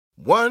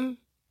1,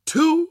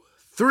 2,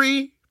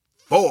 3,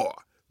 4.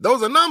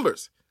 Those are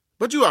numbers.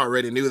 But you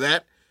already knew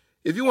that.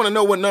 If you want to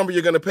know what number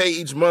you're going to pay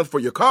each month for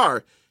your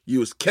car,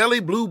 use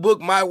Kelley Blue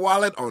Book My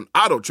Wallet on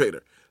Auto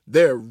Trader.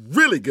 They're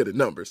really good at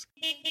numbers.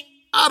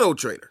 Auto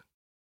Trader.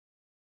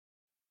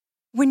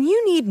 When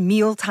you need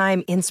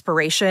mealtime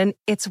inspiration,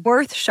 it's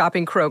worth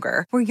shopping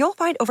Kroger, where you'll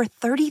find over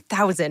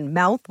 30,000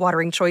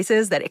 mouth-watering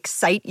choices that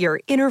excite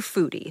your inner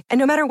foodie. And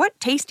no matter what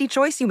tasty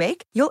choice you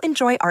make, you'll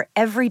enjoy our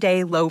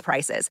everyday low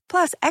prices,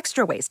 plus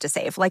extra ways to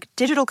save, like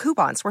digital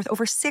coupons worth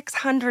over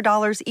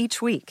 $600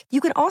 each week. You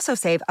can also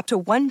save up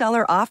to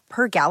 $1 off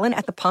per gallon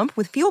at the pump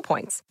with fuel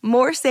points.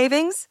 More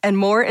savings and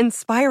more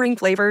inspiring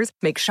flavors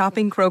make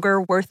shopping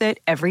Kroger worth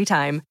it every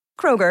time.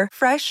 Kroger,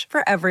 fresh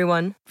for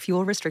everyone.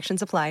 Fuel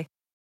restrictions apply.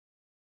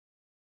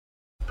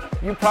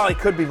 You probably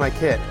could be my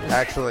kid,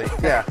 actually.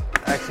 Yeah,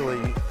 actually,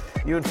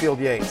 you and Field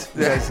Yates.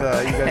 You guys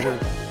are,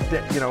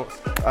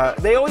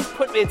 they always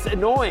put me, it's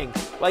annoying.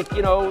 Like,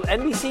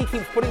 NBC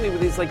keeps putting me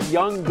with these,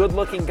 young,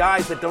 good-looking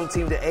guys that don't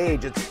seem to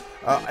age. It's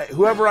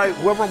whoever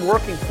I'm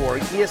working for.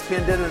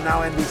 ESPN did it, and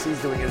now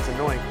NBC's doing it. It's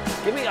annoying.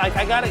 Give me, I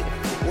gotta,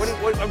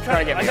 I'm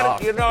trying to get me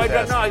off.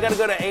 I gotta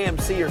go to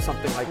AMC or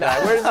something like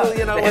that. Where's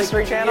the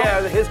History Channel?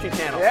 Yeah, the History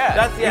Channel.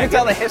 Yeah, you can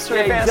tell the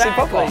history of fantasy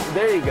football.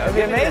 There you go. It'd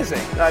be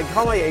amazing.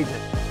 Call my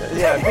agent.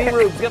 Yeah, B.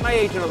 Rubes, get my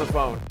agent on the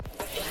phone.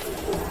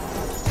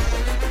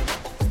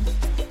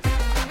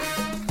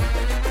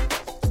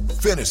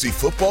 Fantasy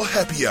Football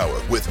Happy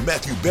Hour with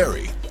Matthew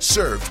Berry,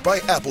 served by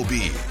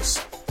Applebee's.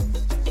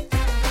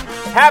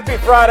 Happy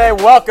Friday.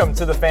 Welcome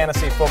to the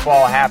Fantasy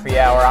Football Happy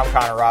Hour. I'm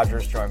Connor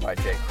Rogers, joined by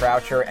Jake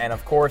Croucher, and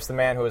of course the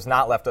man who has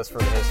not left us for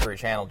the History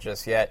Channel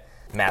just yet,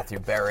 Matthew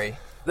Berry.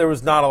 There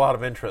was not a lot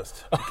of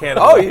interest. You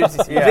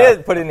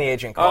did put in the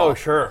agent call. Oh,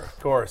 sure.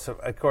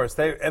 Of course.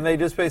 They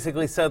just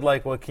basically said,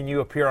 can you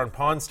appear on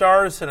Pawn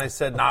Stars? And I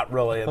said, not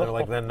really. And they're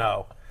like, then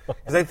no.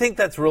 Because I think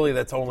that's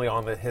only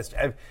on the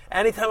history.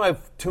 Anytime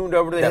I've tuned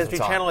over to the History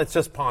Channel, it's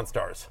just Pawn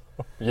Stars.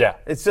 Yeah.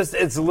 It's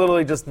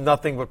literally just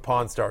nothing but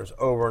Pawn Stars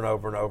over and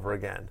over and over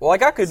again. Well, I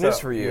got good news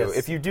for you. Yes.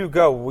 If you do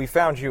go, we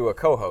found you a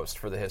co-host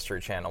for the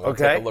History Channel. We'll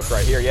take a look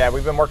right here. Yeah,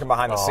 we've been working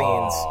behind the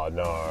scenes. Oh,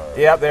 no.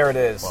 Yep, there it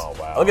is. Oh,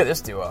 wow. Look at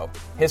this duo.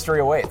 History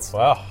awaits.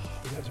 Wow.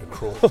 You guys are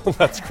cruel.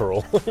 That's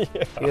cruel.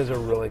 Yeah. You guys are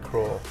really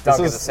cruel. Dunk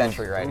of the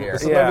century right here.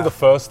 This is maybe the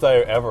first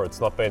day ever it's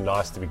not been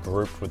nice to be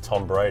grouped with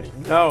Tom Brady.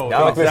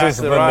 No, this is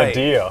the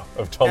nadir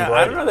of Tom Brady.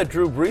 I don't know that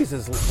Drew Brees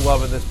is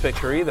loving this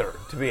picture either,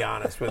 to be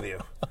honest with you.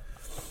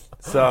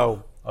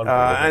 So,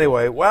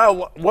 anyway,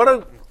 wow, what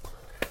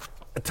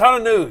a ton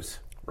of news,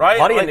 right?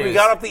 Plenty of news. We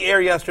got up the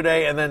air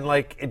yesterday, and then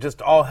it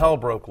just all hell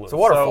broke loose. It's a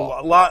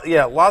waterfall.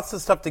 So, lots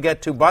of stuff to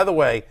get to. By the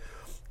way,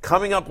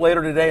 coming up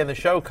later today in the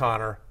show,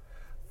 Connor,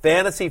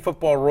 fantasy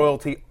football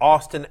royalty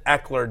Austin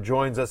Ekeler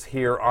joins us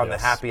here on the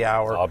Happy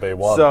Hour.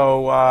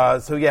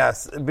 RB1. So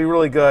yes, it'd be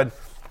really good.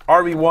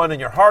 RB1 in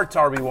your hearts,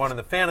 RB1 in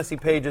the fantasy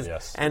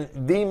pages, and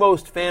the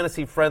most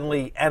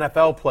fantasy-friendly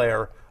NFL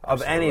player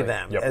of any of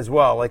them as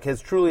well.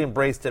 Has truly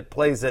embraced it,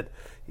 plays it.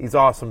 He's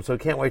awesome. So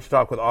can't wait to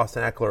talk with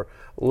Austin Ekeler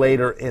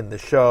later in the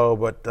show.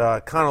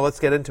 But Connor, let's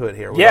get into it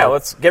here.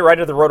 Let's get right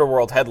to the Roto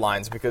World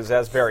headlines because,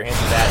 as Barry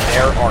hinted at,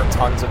 there are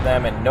tons of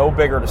them, and no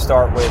bigger to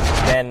start with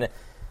than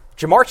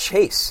Jamar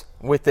Chase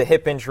with the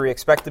hip injury,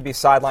 expected to be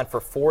sidelined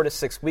for 4 to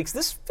 6 weeks.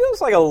 This feels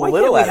like why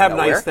little can't we have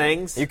nowhere. Nice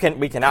things? We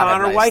cannot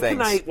Connor, have nice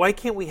things. Why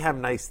can't we have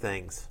nice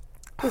things?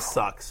 This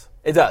sucks.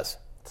 It does.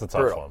 It's a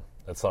tough one.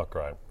 It's not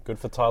great. Good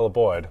for Tyler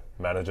Boyd.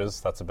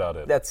 Managers, that's about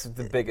it. That's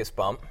the biggest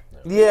bump.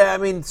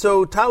 Yeah,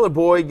 so Tyler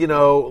Boyd,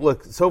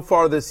 look, so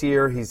far this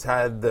year he's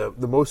had the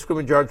most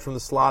scrimmage yards from the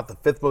slot, the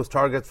 5th most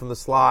targets from the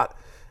slot.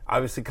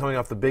 Obviously, coming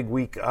off the big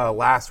week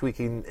last week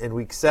in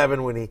Week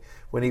 7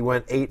 when he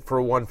went 8 for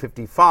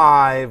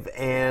 155.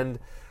 And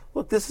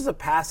look, this is a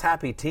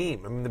pass-happy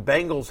team. The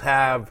Bengals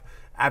have,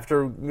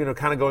 after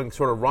kind of going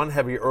sort of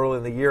run-heavy early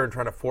in the year and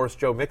trying to force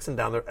Joe Mixon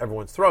down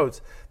everyone's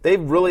throats,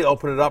 they've really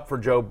opened it up for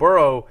Joe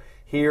Burrow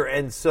here.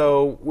 And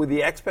so with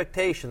the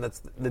expectation,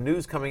 that's the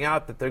news coming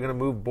out, that they're going to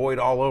move Boyd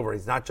all over.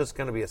 He's not just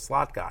going to be a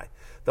slot guy.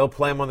 They'll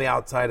play him on the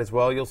outside as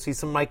well. You'll see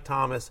some Mike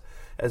Thomas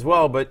as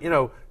well. But,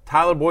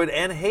 Tyler Boyd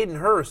and Hayden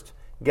Hurst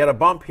get a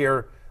bump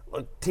here.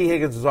 Look, T.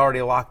 Higgins was already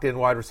a locked-in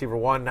wide receiver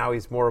 1. Now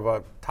he's more of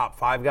a top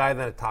 5 guy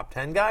than a top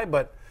 10 guy.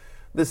 But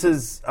this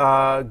is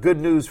good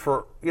news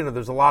for,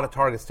 there's a lot of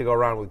targets to go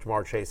around with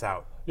Jamar Chase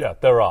out. Yeah,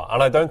 there are.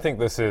 And I don't think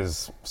this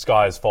is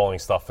skies falling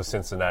stuff for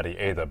Cincinnati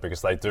either,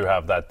 because they do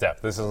have that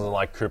depth. This isn't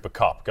like Cooper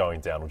Kupp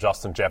going down or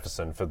Justin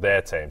Jefferson for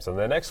their teams. And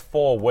the next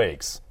 4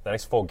 weeks, the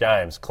next 4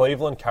 games,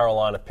 Cleveland,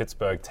 Carolina,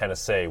 Pittsburgh,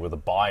 Tennessee, with a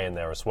bye in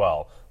there as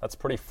well. That's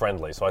pretty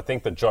friendly. So I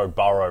think that Joe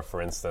Burrow,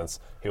 for instance,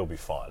 he'll be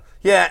fine.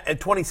 Yeah, at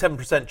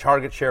 27%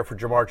 target share for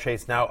Jamar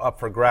Chase now up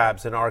for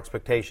grabs. And our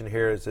expectation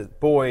here is that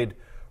Boyd,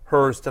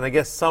 Hurst, and I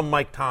guess some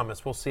Mike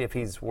Thomas. We'll see if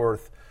he's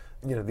worth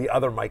the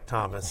other Mike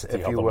Thomas,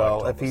 if you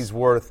will, if he's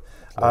worth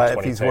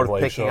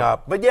picking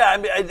up. But yeah,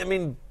 I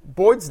mean,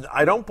 Boyd's.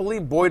 I don't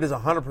believe Boyd is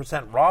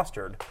 100%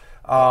 rostered.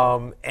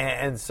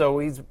 And so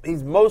he's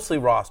mostly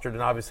rostered,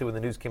 and obviously when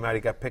the news came out,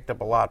 he got picked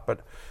up a lot.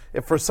 But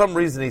if for some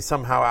reason he's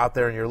somehow out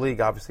there in your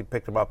league, obviously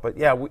picked him up. But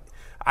yeah,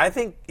 I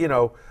think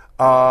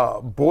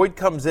Boyd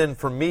comes in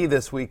for me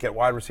this week at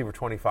wide receiver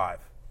 25.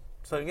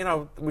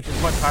 So which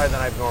is much higher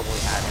than I've normally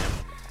had him.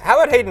 How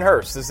about Hayden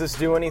Hurst? Does this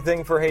do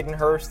anything for Hayden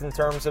Hurst in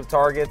terms of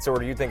targets, or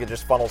do you think it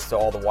just funnels to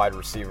all the wide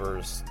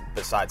receivers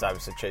besides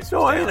obviously Chase?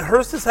 No, I mean,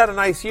 Hurst has had a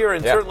nice year,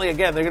 and certainly,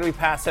 again, they're going to be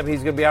past him.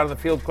 He's going to be out on the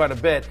field quite a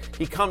bit.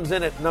 He comes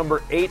in at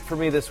number 8 for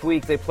me this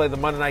week. They play the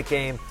Monday night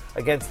game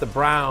against the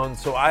Browns,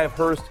 so I have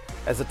Hurst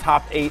as a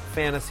top 8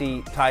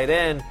 fantasy tight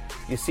end.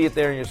 You see it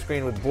there on your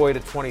screen with Boyd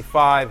at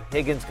 25.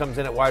 Higgins comes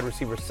in at wide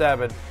receiver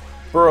 7.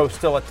 Burrow's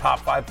still a top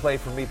 5 play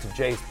for me to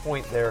Jay's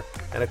point there.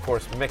 And, of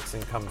course,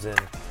 Mixon comes in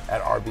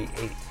at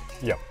RB8.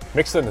 Yeah,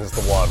 Mixon is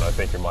the one I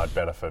think who might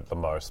benefit the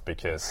most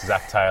because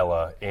Zach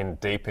Taylor,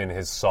 deep in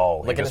his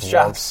soul, he just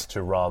wants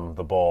to run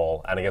the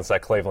ball. And against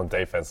that Cleveland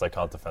defense, they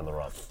can't defend the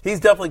run. He's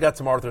definitely got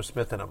some Arthur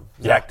Smith in him,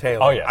 Zach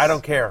Taylor. Oh, yes. I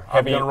don't care.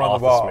 Heavy I'm going to run Arthur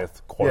the ball.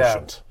 Smith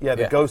quotient. Yeah,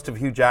 the ghost of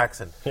Hugh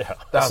Jackson. Yeah.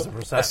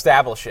 1,000%.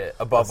 Establish it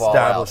above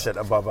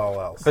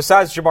all else.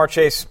 Besides Jamar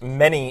Chase,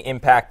 many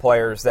impact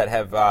players that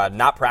have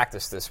not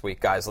practiced this week,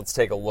 guys. Let's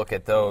take a look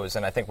at those.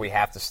 And I think we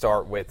have to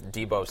start with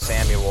Deebo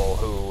Samuel,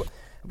 who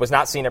was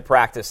not seen at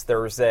practice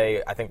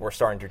Thursday. I think we're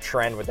starting to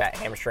trend with that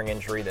hamstring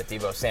injury that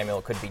Deebo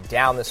Samuel could be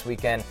down this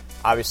weekend.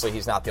 Obviously,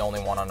 he's not the only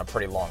one on a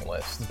pretty long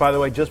list. By the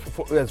way, just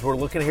before, as we're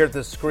looking here at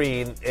the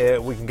screen,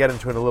 we can get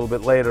into it a little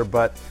bit later,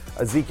 but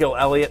Ezekiel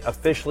Elliott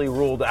officially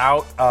ruled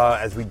out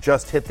as we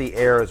just hit the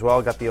air as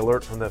well. Got the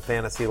alert from the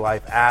Fantasy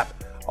Life app.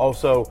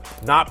 Also,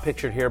 not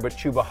pictured here, but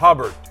Chuba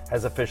Hubbard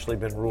has officially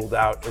been ruled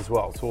out as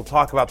well. So we'll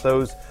talk about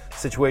those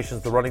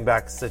situations, the running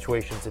back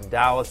situations in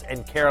Dallas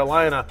and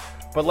Carolina.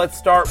 But let's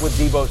start with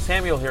Deebo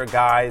Samuel here,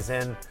 guys.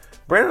 And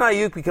Brandon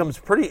Ayuk becomes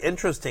pretty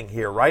interesting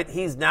here, right?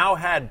 He's now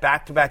had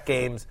back-to-back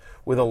games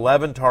with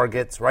 11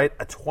 targets, right?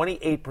 A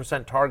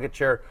 28% target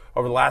share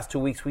over the last 2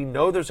 weeks. We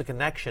know there's a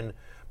connection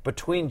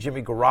between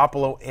Jimmy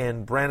Garoppolo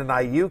and Brandon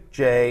Ayuk,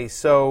 Jay.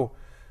 So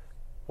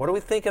what are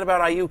we thinking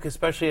about Ayuk,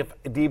 especially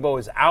if Deebo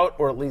is out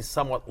or at least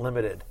somewhat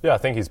limited? Yeah, I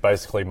think he's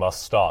basically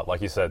must start.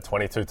 Like you said,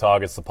 22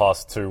 targets the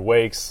past 2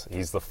 weeks.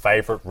 He's the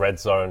favorite red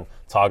zone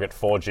target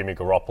for Jimmy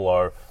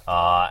Garoppolo.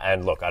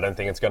 And look, I don't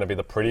think it's going to be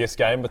the prettiest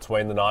game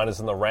between the Niners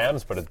and the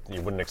Rams, but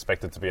you wouldn't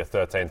expect it to be a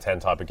 13-10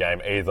 type of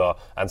game either.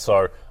 And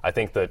so I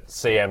think that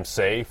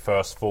CMC,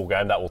 first full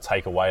game, that will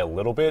take away a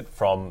little bit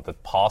from the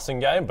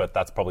passing game, but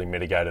that's probably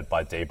mitigated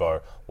by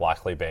Deebo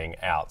likely being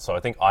out. So I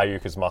think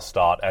Ayuk is must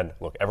start. And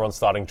look, everyone's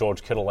starting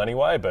George Kittle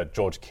anyway, but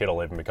George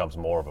Kittle even becomes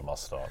more of a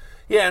must start.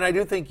 Yeah, and I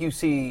do think you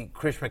see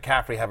Chris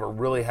McCaffrey have a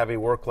really heavy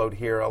workload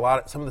here.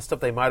 Some of the stuff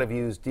they might have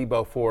used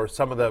Deebo for,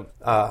 some of the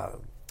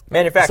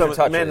manufactured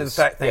touches.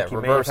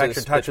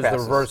 Manufactured touches, the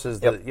reverses,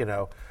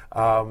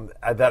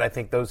 that I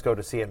think those go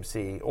to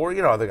CMC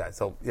or other guys.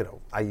 So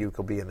Ayuk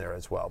will be in there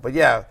as well. But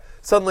yeah,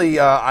 suddenly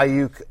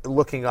Ayuk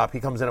looking up. He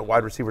comes in at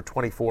wide receiver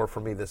 24 for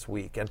me this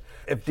week. And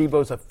if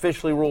Deebo's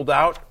officially ruled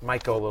out,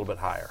 might go a little bit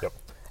higher. Yep.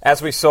 As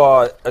we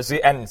saw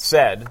and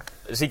said,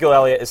 Ezekiel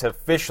Elliott is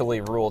officially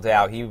ruled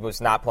out. He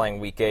was not playing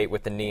Week 8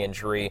 with the knee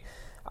injury.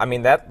 I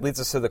mean, that leads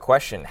us to the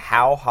question,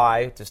 how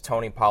high does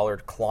Tony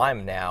Pollard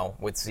climb now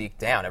with Zeke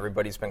down?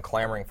 Everybody's been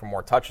clamoring for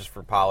more touches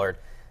for Pollard.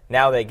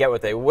 Now they get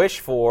what they wish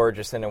for,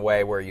 just in a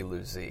way where you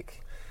lose Zeke.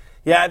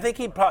 Yeah, I think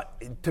he'd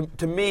probably,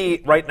 to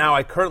me, right now,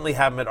 I currently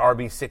have him at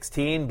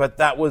RB16, but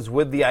that was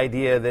with the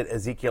idea that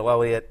Ezekiel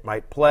Elliott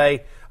might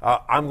play.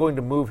 I'm going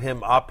to move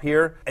him up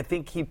here. I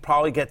think he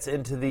probably gets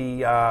into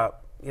the,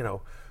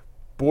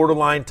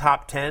 borderline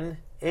top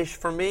 10-ish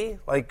for me.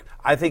 Like,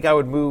 I think I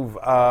would move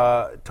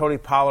Tony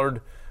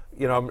Pollard.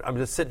 I'm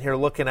just sitting here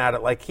looking at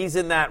it. Like, he's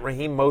in that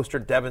Raheem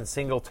Mostert, Devin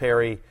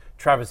Singletary,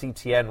 Travis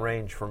Etienne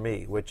range for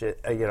me, which,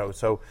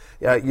 so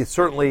you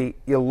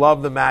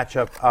love the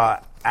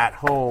matchup at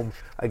home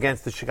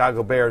against the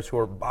Chicago Bears, who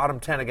are bottom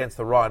 10 against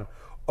the run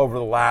over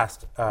the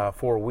last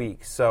 4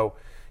 weeks. So,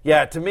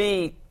 yeah, to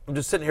me, I'm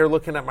just sitting here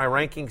looking at my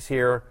rankings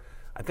here.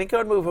 I think I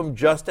would move him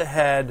just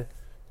ahead.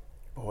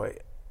 I'd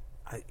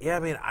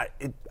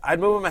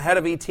move him ahead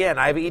of Etienne.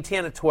 I have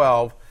Etienne at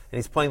 12, and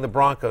he's playing the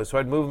Broncos, so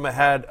I'd move him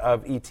ahead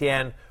of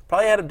Etienne.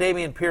 Probably ahead of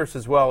Dameon Pierce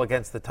as well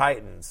against the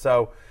Titans.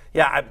 So,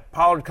 yeah,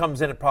 Pollard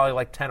comes in at probably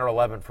like 10 or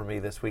 11 for me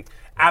this week.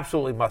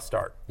 Absolutely must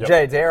start. Yep.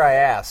 Jay, dare I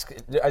ask,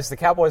 is the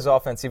Cowboys'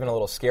 offense even a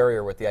little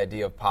scarier with the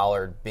idea of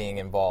Pollard being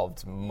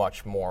involved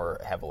much more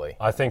heavily?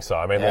 I think so.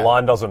 I mean, the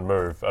line doesn't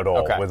move at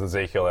all with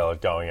Ezekiel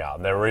Elliott going out.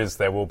 And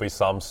there will be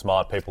some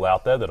smart people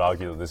out there that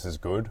argue that this is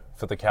good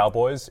for the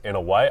Cowboys in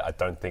a way. I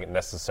don't think it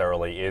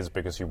necessarily is,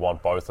 because you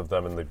want both of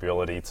them and the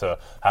ability to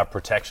have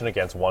protection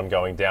against one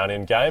going down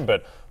in game.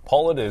 But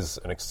Pollard is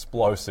an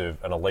explosive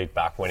and elite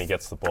back when he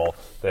gets the ball.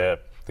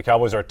 The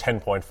Cowboys are a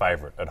 10-point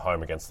favorite at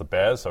home against the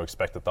Bears, so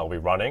expect that they'll be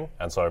running,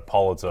 and so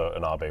Pollard's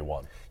an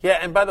RB1. Yeah,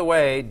 and by the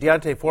way,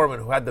 Deontay Foreman,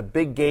 who had the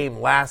big game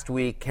last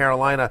week,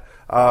 Carolina,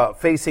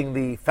 facing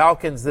the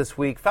Falcons this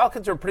week.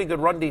 Falcons are a pretty good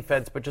run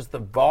defense, but just the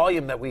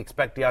volume that we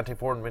expect Deontay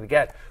Foreman to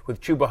get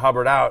with Chuba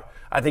Hubbard out.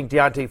 I think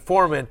Deontay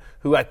Foreman,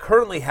 who I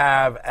currently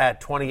have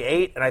at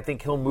 28, and I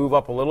think he'll move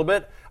up a little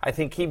bit, I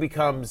think he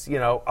becomes,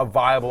 a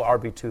viable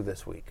RB2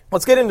 this week.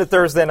 Let's get into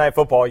Thursday Night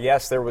Football.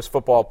 Yes, there was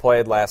football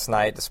played last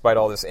night, despite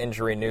all this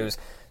injury news.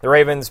 The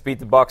Ravens beat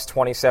the Bucs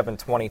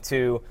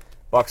 27-22.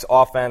 Bucs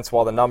offense,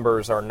 while the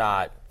numbers are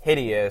not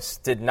hideous,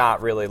 did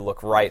not really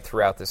look right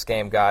throughout this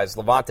game, guys.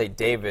 Levante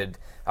David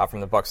from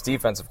the Bucs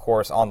defense, of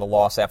course, on the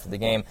loss after the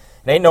game.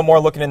 It ain't no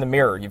more looking in the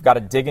mirror. You've got to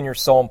dig in your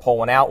soul and pull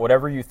one out.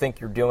 Whatever you think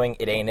you're doing,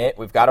 it ain't it.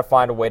 We've got to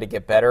find a way to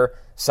get better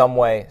some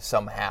way,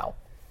 somehow.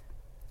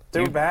 They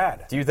were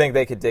bad. Do you think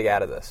they could dig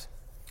out of this?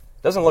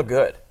 Doesn't look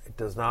good. It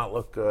does not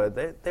look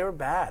good. They were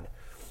bad.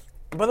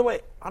 By the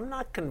way, I'm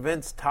not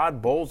convinced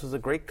Todd Bowles is a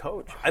great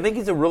coach. I think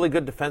he's a really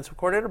good defensive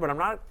coordinator, but I'm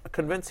not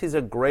convinced he's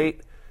a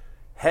great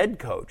head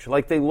coach.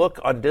 Like, they look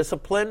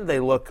undisciplined. They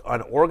look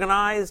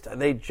unorganized.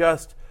 They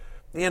just,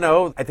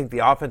 I think the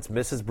offense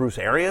misses Bruce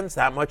Arians.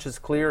 That much is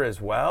clear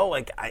as well.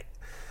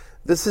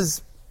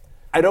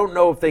 I don't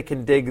know if they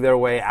can dig their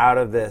way out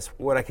of this.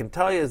 What I can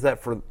tell you is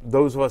that for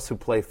those of us who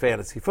play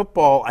fantasy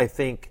football, I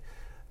think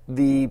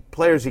the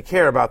players you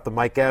care about, the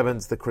Mike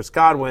Evans, the Chris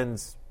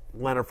Godwins,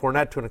 Leonard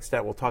Fournette to an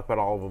extent, we'll talk about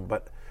all of them,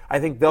 but I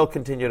think they'll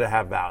continue to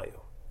have value.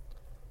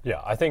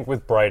 Yeah, I think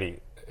with Brady,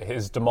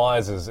 his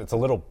demise it's a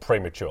little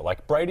premature.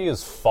 Like, Brady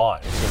is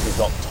fine because he's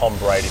not Tom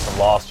Brady from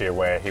last year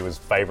where he was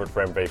favourite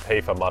for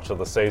MVP for much of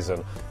the season.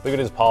 Look at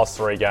his past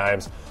 3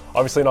 games.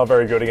 Obviously not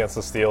very good against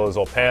the Steelers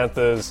or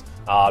Panthers,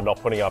 not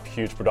putting up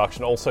huge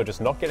production. Also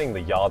just not getting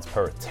the yards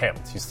per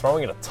attempt. He's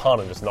throwing it a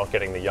ton and just not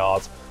getting the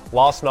yards.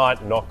 Last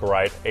night, not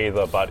great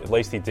either, but at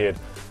least he did,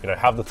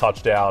 have the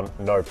touchdown,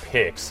 no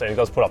picks, and he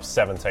does put up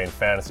 17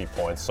 fantasy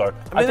points. So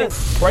I think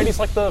Brady's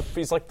like the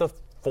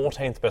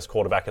 14th best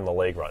quarterback in the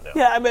league right now.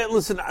 Yeah,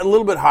 listen, a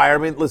little bit higher.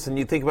 Listen,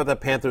 you think about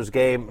that Panthers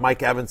game,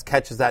 Mike Evans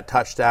catches that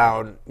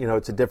touchdown.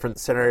 It's a different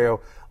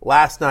scenario.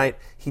 Last night,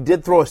 he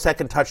did throw a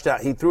second touchdown.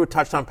 He threw a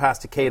touchdown pass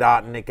to Cade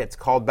Otton. It gets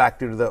called back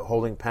due to the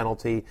holding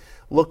penalty.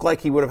 Looked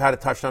like he would have had a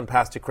touchdown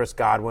pass to Chris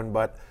Godwin,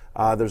 but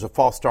there's a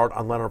false start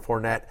on Leonard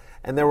Fournette.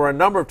 And there were a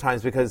number of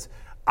times, because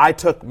I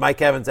took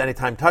Mike Evans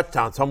anytime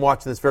touchdown, so I'm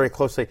watching this very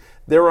closely.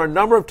 There were a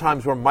number of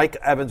times where Mike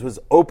Evans was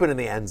open in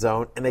the end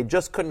zone, and they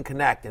just couldn't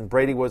connect, and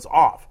Brady was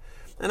off.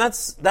 And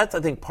that's I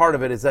think, part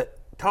of it is that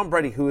Tom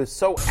Brady, who is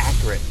so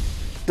accurate,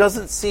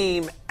 doesn't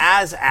seem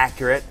as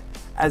accurate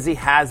as he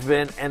has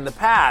been in the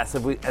past.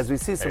 As we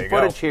see some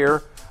footage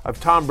here of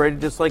Tom Brady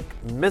just,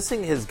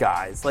 missing his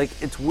guys.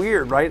 It's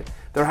weird, right?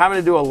 They're having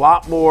to do a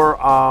lot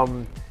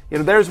more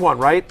there's one,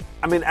 right?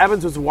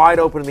 Evans was wide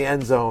open in the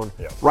end zone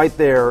right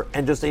there,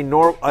 and just a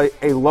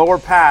lower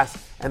pass,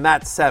 and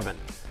that's 7.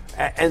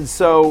 And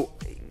so,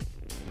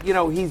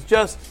 he's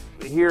just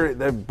here.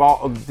 The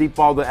deep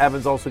ball to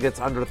Evans also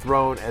gets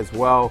underthrown as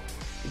well.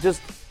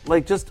 Just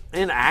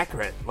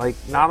inaccurate.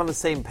 Not on the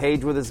same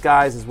page with his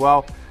guys as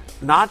well.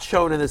 Not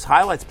shown in this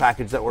highlights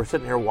package that we're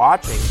sitting here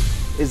watching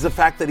is the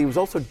fact that he was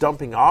also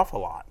dumping off a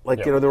lot.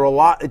 There were a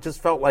lot. It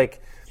just felt like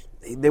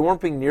they weren't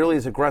being nearly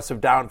as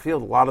aggressive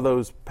downfield. A lot of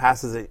those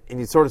passes, and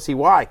you sort of see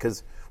why,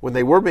 because when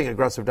they were being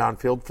aggressive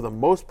downfield, for the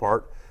most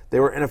part,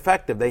 they were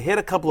ineffective. They hit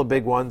a couple of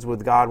big ones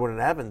with Godwin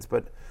and Evans,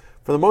 but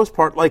for the most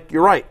part,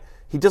 you're right,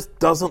 he just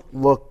doesn't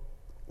look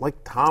like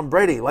Tom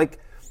Brady.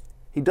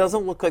 He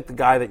doesn't look like the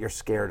guy that you're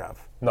scared of.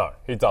 No,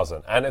 he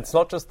doesn't. And it's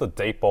not just the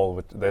deep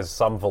ball. There's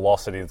some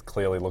velocity that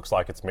clearly looks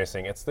like it's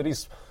missing. It's that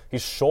he's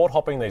short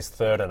hopping these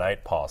 3rd and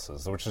 8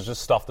 passes, which is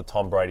just stuff that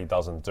Tom Brady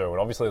doesn't do. And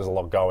obviously there's a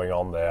lot going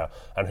on there,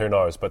 and who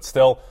knows. But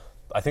still,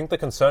 I think the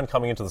concern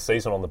coming into the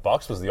season on the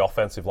Bucs was the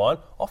offensive line.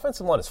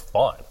 Offensive line is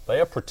fine. They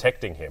are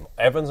protecting him.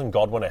 Evans and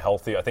Godwin are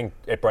healthy. I think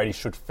Brady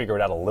should figure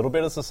it out a little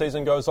bit as the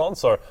season goes on.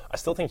 So I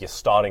still think you're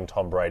starting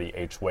Tom Brady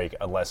each week,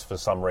 unless for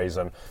some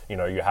reason you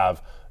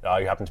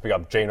happen to pick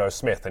up Geno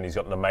Smith and he's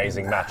got an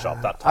amazing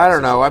matchup. That I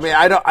don't know.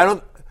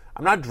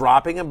 I'm not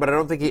dropping him, but I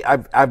don't think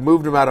I've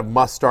moved him out of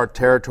must-start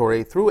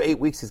territory. Through 8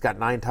 weeks, he's got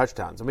 9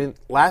 touchdowns.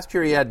 Last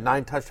year he had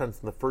 9 touchdowns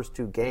in the first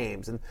 2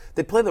 games, and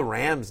they play the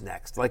Rams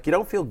next. You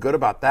don't feel good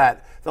about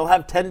that. They'll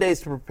have 10 days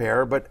to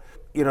prepare, but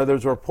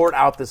there's a report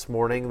out this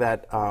morning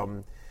that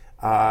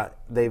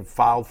they've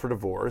filed for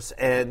divorce,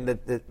 and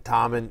that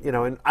Tom and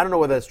I don't know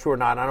whether that's true or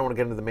not. I don't want to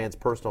get into the man's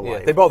personal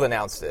life. They both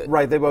announced it.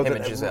 Right, they both him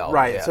and Giselle.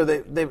 Right, yeah. so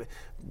they.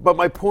 But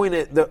my point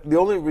is, the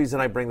only reason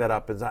I bring that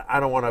up is I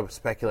don't want to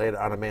speculate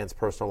on a man's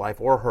personal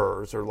life or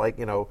hers, or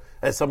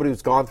as somebody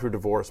who's gone through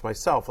divorce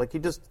myself.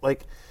 It's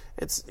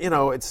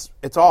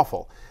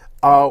awful.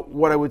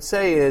 What I would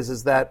say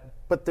is that,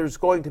 but there's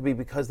going to be,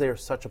 because they are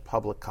such a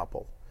public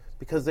couple,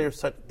 because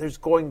there's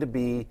going to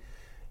be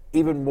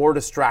even more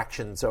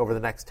distractions over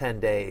the next 10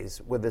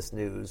 days with this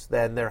news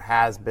than there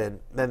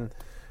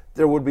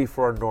would be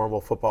for a normal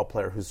football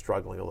player who's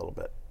struggling a little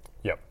bit.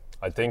 Yep.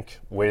 I think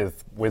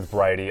with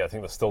Brady, I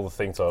think that's still the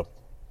thing to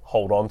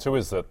hold on to,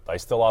 is that they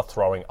still are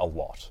throwing a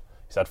lot.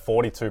 He's had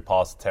 42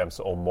 pass attempts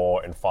or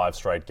more in 5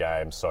 straight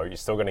games, so you're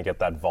still going to get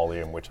that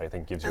volume, which I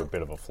think gives you a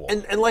bit of a floor.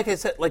 And like I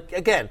said,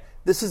 again,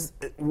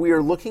 we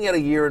are looking at a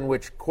year in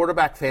which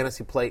quarterback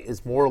fantasy play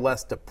is more or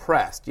less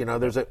depressed.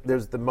 There's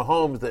the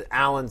Mahomes, the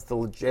Allens, the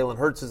Jalen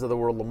Hurtses of the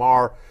world,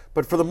 Lamar,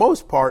 but for the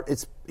most part,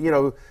 it's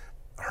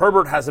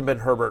Herbert hasn't been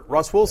Herbert.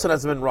 Russ Wilson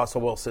hasn't been Russell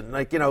Wilson.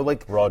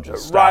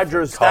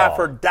 Rodgers,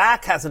 Stafford,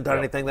 Dak hasn't done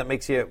anything that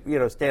makes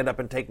you stand up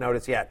and take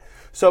notice yet.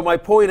 So my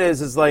point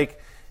is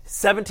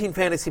 17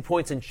 fantasy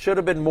points and should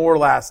have been more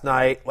last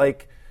night.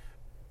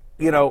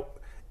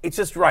 It's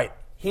just right.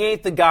 He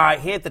ain't the guy.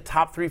 He ain't the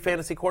top 3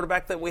 fantasy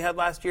quarterback that we had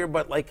last year.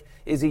 But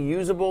is he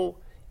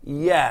usable?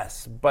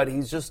 Yes, but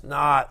he's just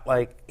not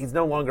he's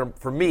no longer,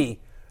 for me,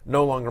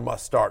 no longer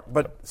must start.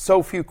 But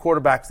so few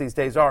quarterbacks these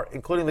days are,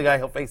 including the guy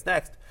he'll face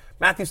next.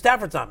 Matthew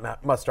Stafford's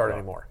not must start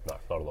anymore. No,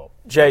 not at all.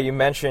 Jay, you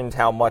mentioned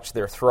how much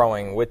they're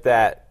throwing. With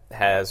that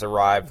has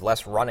arrived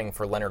less running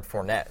for Leonard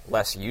Fournette,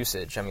 less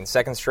usage. I mean,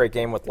 second straight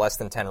game with less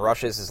than 10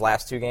 rushes. His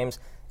last 2 games,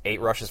 8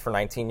 rushes for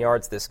 19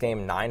 yards. This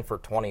game, 9 for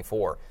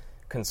 24.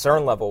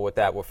 Concern level with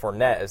that with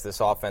Fournette as this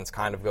offense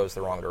kind of goes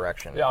the wrong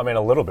direction. Yeah, I mean,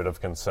 a little bit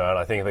of concern.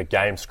 I think the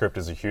game script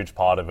is a huge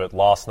part of it.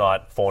 Last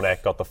night,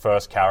 Fournette got the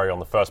first carry on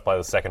the first play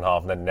of the second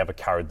half and then never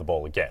carried the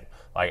ball again.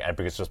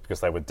 Because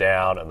they were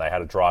down and they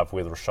had a drive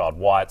with Rachaad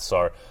White.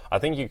 So I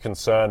think you're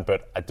concerned,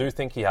 but I do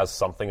think he has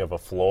something of a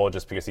flaw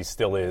just because he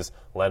still is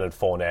Leonard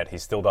Fournette. He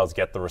still does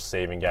get the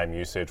receiving game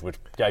usage, which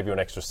gave you an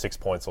extra 6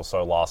 points or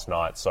so last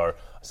night. So I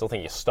still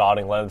think you're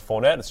starting Leonard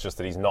Fournette. It's just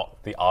that he's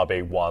not the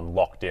RB1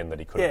 locked in that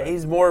he could have been.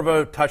 He's more of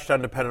a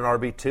touchdown-dependent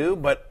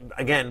RB2, but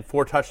again,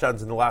 4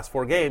 touchdowns in the last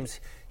 4 games.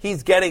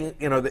 He's getting,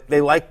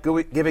 they like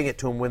giving it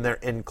to him when they're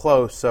in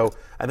close. So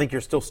I think you're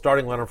still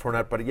starting Leonard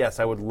Fournette, but yes,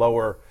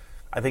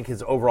 I think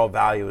his overall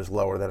value is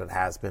lower than it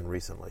has been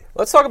recently.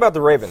 Let's talk about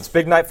the Ravens.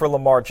 Big night for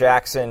Lamar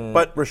Jackson.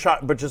 But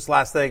just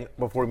last thing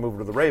before we move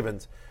to the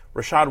Ravens,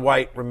 Rachaad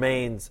White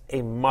remains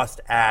a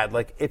must-add.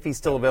 If he's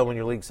still available in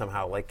your league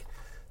somehow,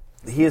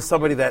 he is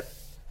somebody that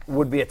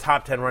would be a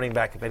top 10 running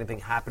back if anything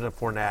happened to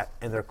Fournette,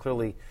 and they're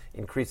clearly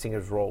increasing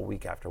his role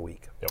week after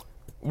week. Yep.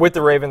 With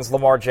the Ravens,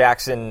 Lamar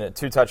Jackson,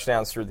 2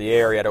 touchdowns through the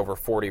air. He had over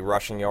 40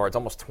 rushing yards,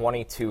 almost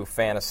 22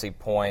 fantasy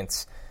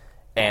points.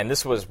 And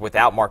this was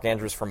without Mark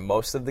Andrews for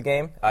most of the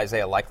game.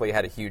 Isaiah Likely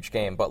had a huge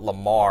game, but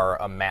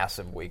Lamar, a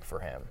massive week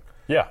for him.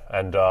 Yeah,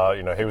 and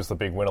he was the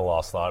big winner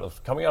last night.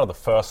 Coming out of the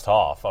first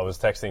half, I was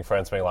texting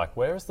friends being like,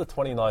 where is the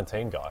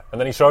 2019 guy? And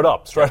then he showed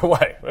up straight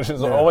away, which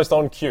is almost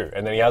on cue.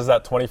 And then he has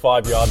that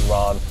 25-yard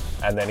run,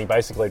 and then he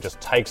basically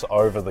just takes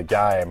over the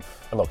game.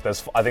 And look, I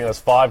think there's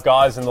 5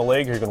 guys in the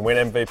league who can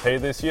win MVP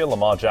this year.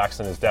 Lamar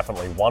Jackson is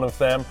definitely one of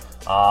them.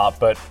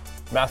 But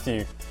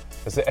Matthew,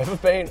 has there ever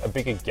been a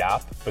bigger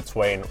gap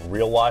between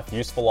real-life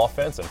useful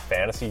offense and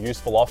fantasy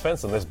useful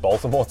offense than this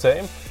Baltimore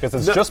team? Because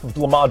it's just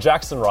Lamar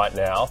Jackson right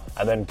now,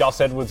 and then Gus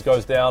Edwards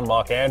goes down,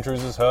 Mark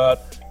Andrews is hurt.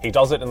 He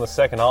does it in the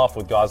second half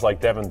with guys like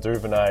Devin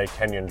Duvernay,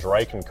 Kenyon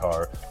Drake, and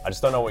co. I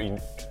just don't know what you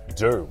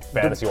do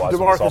fantasy-wise.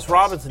 DeMarcus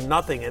Robinson,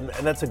 nothing, and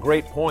that's a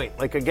great point.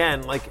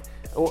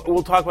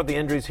 We'll talk about the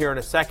injuries here in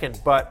a second,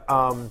 but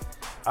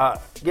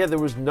there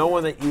was no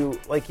one that you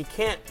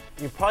can't.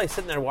 You're probably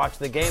sitting there watching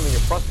the game and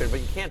you're frustrated,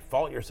 but you can't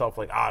fault yourself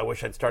I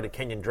wish I'd started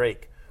Kenyon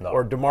Drake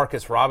or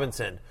DeMarcus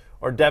Robinson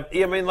or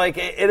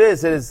it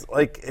is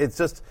it's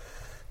just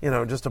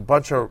just a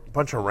bunch of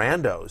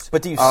randos.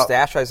 But do you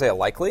stash Isaiah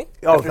Likely?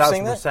 Oh,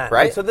 1,000%.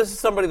 Right. So this is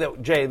somebody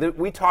that Jay,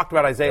 we talked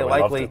about Isaiah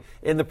Likely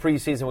in the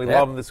preseason. We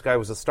love him. This guy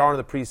was a star in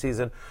the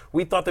preseason.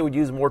 We thought they would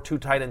use more 2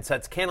 tight end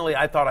sets. Candidly,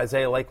 I thought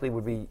Isaiah Likely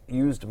would be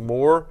used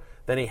more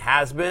than he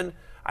has been.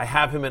 I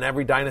have him in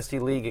every dynasty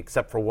league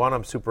except for one.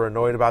 I'm super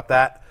annoyed about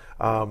that.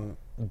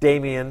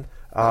 Damien,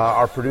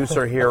 our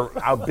producer here,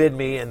 outbid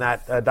me in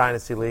that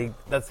dynasty league.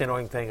 That's the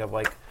annoying thing of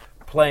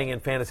playing in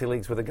fantasy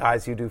leagues with the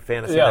guys you do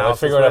fantasy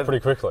analysis they figure it with. out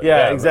pretty quickly.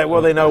 Yeah, exactly.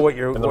 Well, they know what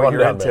you're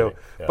into.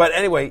 Yeah. But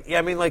anyway,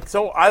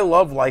 so I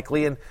love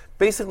Likely, and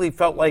basically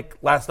felt like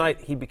last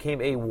night he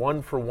became a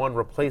 1-for-1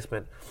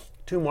 replacement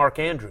to Mark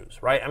Andrews,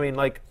 right?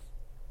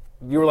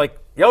 You were like,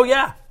 oh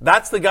yeah,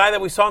 that's the guy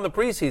that we saw in the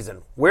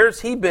preseason.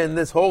 Where's he been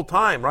this whole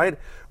time, right?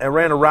 And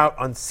ran a route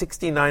on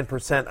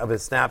 69% of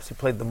his snaps. He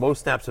played the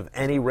most snaps of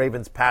any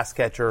Ravens pass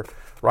catcher,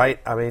 right?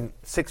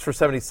 6 for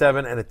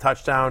 77 and a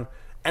touchdown.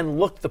 And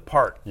looked the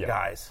part,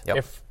 guys.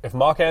 Yep. If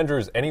Mark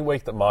Andrews, any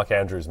week that Mark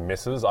Andrews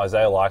misses,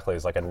 Isaiah Likely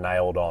is a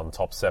nailed-on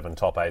top 7,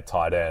 top 8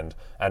 tight end.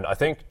 And I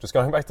think, just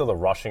going back to the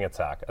rushing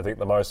attack, I think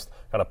the most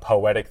kind of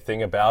poetic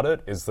thing about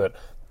it is that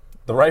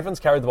the Ravens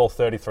carried the ball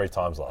 33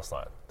 times last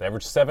night. They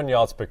averaged 7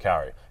 yards per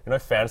carry.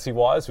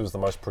 Fantasy-wise, who was the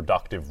most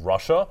productive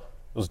rusher? It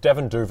was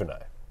Devin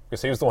Duvernay,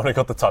 because he was the one who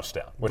got the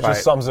touchdown, which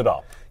just sums it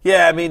up.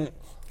 Yeah,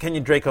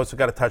 Kenyon Drake also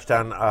got a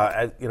touchdown,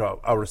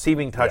 a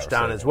receiving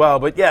touchdown as well.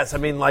 But yes,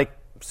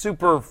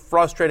 super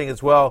frustrating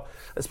as well,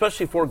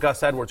 especially for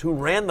Gus Edwards, who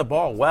ran the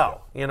ball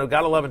well.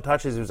 Got 11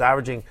 touches. He was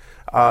averaging,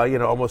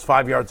 almost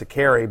 5 yards a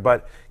carry.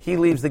 But he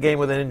leaves the game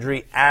with an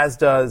injury, as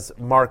does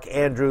Mark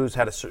Andrews.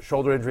 Had a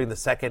shoulder injury in the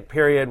second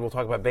period. We'll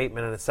talk about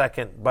Bateman in a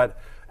second. But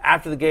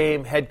After the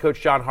game, head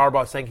coach John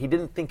Harbaugh saying he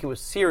didn't think it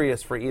was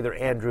serious for either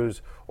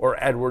Andrews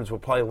or Edwards. We'll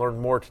probably learn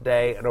more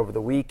today and over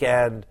the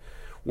weekend.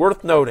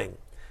 Worth noting,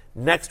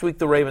 next week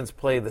the Ravens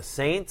play the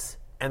Saints,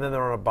 and then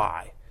they're on a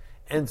bye.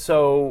 And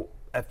so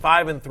at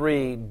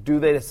 5-3, do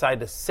they decide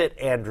to sit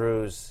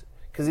Andrews?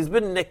 Because he's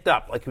been nicked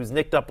up, like he was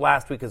nicked up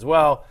last week as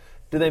well.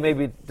 Do they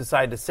maybe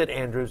decide to sit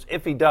Andrews?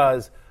 If he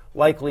does,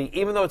 likely,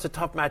 even though it's a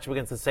tough matchup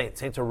against the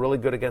Saints are really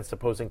good against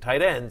opposing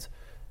tight ends,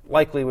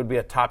 likely would be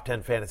a top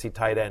 10 fantasy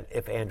tight end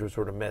if Andrews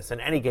were to miss in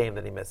any game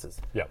that he misses.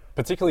 Yeah,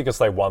 particularly because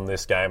they won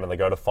this game and they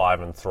go to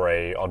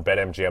 5-3. On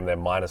BetMGM, they're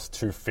minus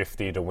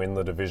 250 to win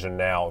the division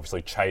now.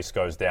 Obviously, Chase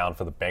goes down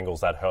for the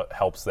Bengals. That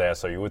helps there.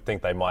 So you would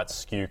think they might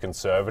skew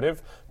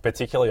conservative,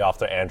 particularly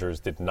after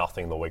Andrews did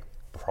nothing the week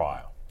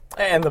prior.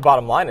 And the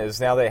bottom line is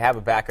now they have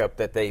a backup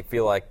that they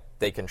feel like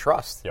they can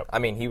trust. Yep. I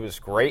mean, he was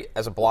great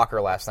as a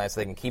blocker last night, so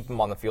they can keep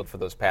him on the field for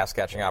those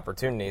pass-catching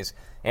opportunities.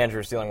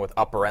 Andrew's dealing with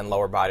upper and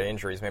lower body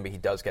injuries. Maybe he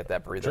does get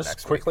that breather next week.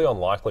 Just quickly on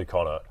Likely,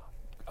 Connor.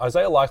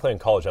 Isaiah Likely in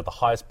college had the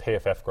highest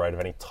PFF grade of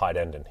any tight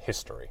end in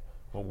history.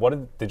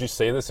 Did you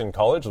see this in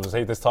college? Was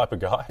he this type of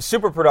guy?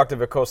 Super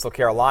productive at Coastal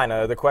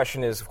Carolina. The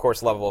question is, of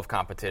course, level of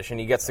competition.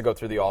 He gets to go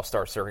through the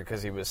All-Star circuit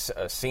because he was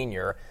a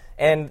senior.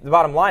 And the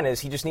bottom line is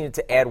he just needed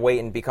to add weight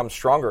and become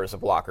stronger as a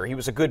blocker. He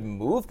was a good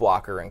move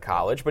blocker in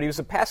college, but he was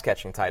a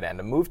pass-catching tight end,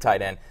 a move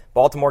tight end.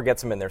 Baltimore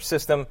gets him in their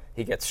system.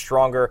 He gets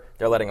stronger.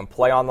 They're letting him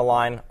play on the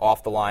line,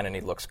 off the line, and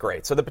he looks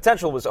great. So the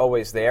potential was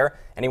always there,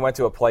 and he went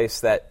to a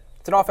place that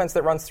it's an offense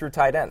that runs through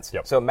tight ends.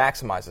 Yep. So it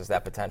maximizes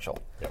that potential.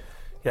 Yep.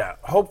 Yeah,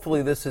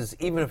 hopefully this is,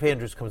 even if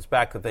Andrews comes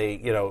back, that they,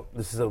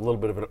 this is a little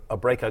bit of a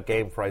breakout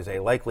game for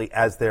Isaiah Likely,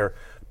 as their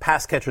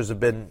pass catchers have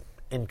been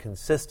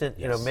inconsistent.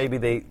 Yes. Maybe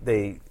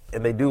they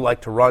do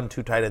like to run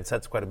two tight end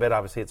sets quite a bit.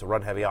 Obviously, it's a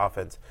run-heavy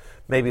offense.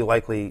 Maybe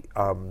Likely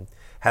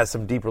has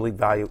some deeper league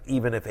value,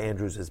 even if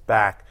Andrews is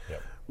back.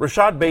 Yep.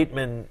 Rashad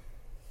Bateman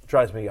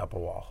drives me up a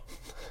wall.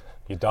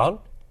 You done?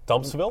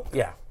 Dumpsterville?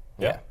 Yeah.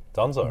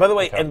 Dunzo. By the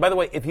way,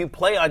 Okay. if you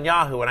play on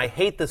Yahoo, and I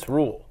hate this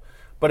rule,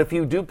 but if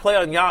you do play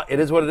on Yahoo, it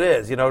is what it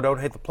is. Don't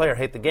hate the player,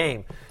 hate the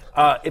game.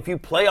 If you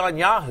play on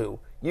Yahoo,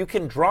 you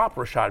can drop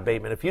Rashad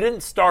Bateman. If you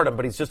didn't start him,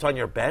 but he's just on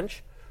your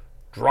bench,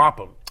 drop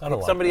him. I don't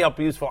like somebody that. else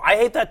useful. I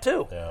hate that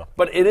too. Yeah.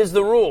 But it is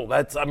the rule.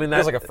 That's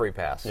Feels like a free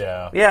pass.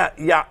 Yeah.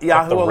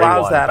 Yahoo the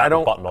allows rewind that. I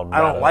button on don't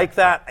Madden. like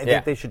that. I Yeah.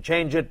 think they should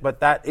change it,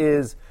 but that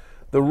is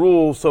the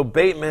rule. So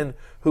Bateman,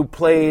 who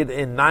played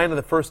in 9 of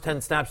the first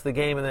 10 snaps of the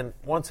game, and then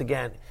once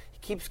again, he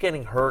keeps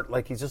getting hurt.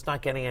 Like he's just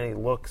not getting any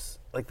looks.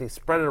 Like they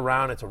spread it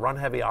around. It's a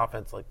run-heavy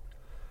offense. Like,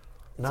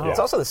 no. It's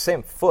also the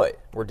same foot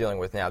we're dealing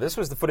with now. This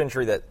was the foot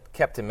injury that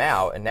kept him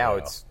out, and now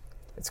it's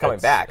coming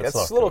back. It's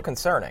That's not a little good.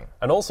 concerning.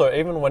 And also,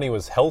 even when he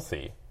was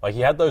healthy, like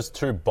he had those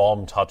 2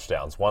 bomb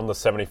touchdowns, one the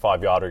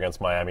 75-yarder against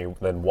Miami,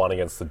 then one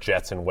against the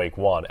Jets in week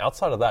 1.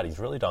 Outside of that, he's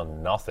really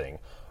done nothing.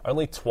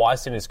 Only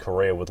twice in his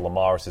career with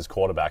Lamar as his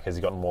quarterback has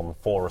he gotten more than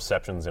 4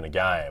 receptions in a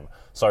game.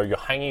 So you're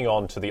hanging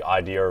on to the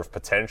idea of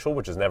potential,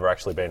 which has never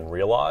actually been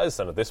realized.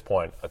 And at this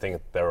point, I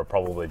think there are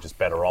probably just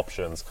better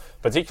options,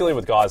 particularly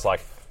with guys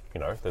like,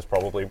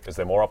 is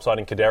there more upside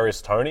in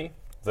Kadarius Toney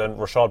than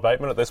Rashad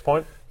Bateman at this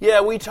point?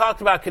 Yeah, we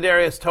talked about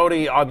Kadarius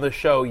Toney on the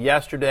show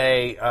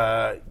yesterday.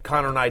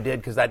 Connor and I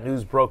did because that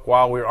news broke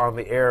while we were on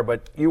the air,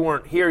 but you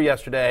weren't here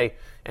yesterday.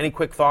 Any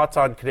quick thoughts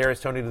on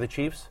Kadarius Toney to the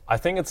Chiefs? I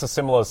think it's a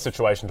similar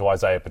situation to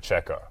Isaiah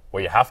Pacheco,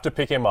 where you have to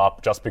pick him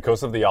up just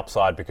because of the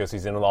upside, because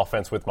he's in an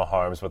offense with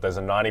Mahomes, but there's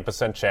a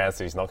 90% chance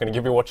that he's not going to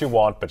give you what you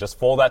want, but just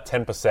for that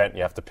 10%,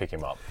 you have to pick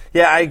him up.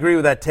 Yeah, I agree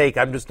with that take.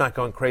 I'm just not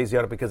going crazy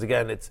on it because,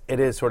 again, it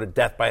is sort of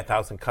death by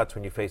 1,000 cuts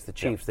when you face the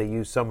Chiefs. They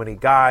use so many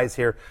guys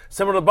here,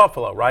 similar to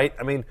Buffalo, right?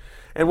 I mean,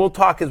 and we'll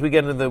talk as we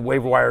get into the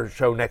waiver wire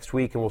show next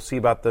week, and we'll see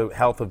about the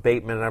health of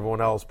Bateman and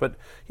everyone else. But,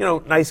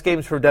 nice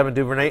games for Devin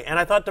Duvernay, and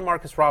I thought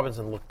DeMarcus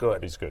Robinson looked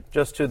good. He's good.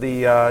 Just to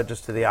the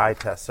eye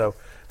test. So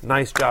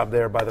nice job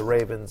there by the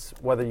Ravens.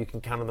 Whether you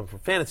can count on them for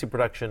fantasy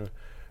production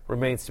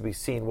remains to be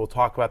seen. We'll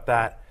talk about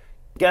that.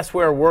 Guess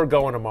where we're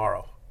going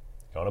tomorrow?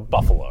 Going to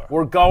Buffalo.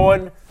 We're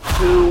going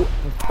to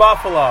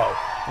Buffalo.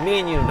 Me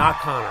and you, not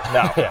Connor.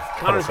 No. Yeah,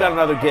 Connor's got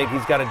another gig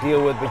he's got to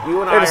deal with, but you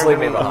and I They just are leave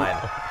me gonna-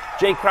 behind.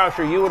 Jake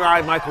Croucher, you and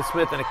I, Michael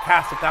Smith, and a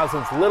cast of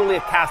thousands, literally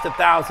a cast of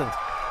thousands,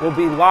 will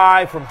be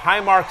live from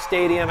Highmark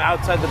Stadium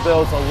outside the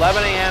Bills,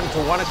 11 a.m. to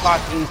 1 o'clock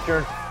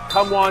Eastern.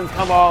 Come one,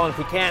 come all, and if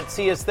you can't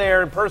see us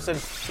there in person,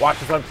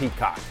 watch us on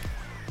Peacock.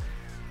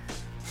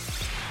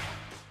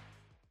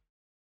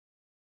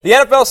 The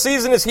NFL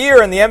season is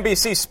here, and the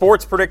NBC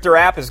Sports Predictor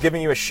app is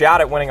giving you a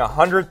shot at winning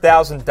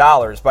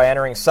 $100,000 by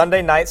entering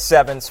Sunday Night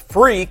 7's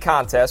free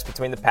contest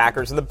between the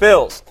Packers and the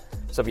Bills.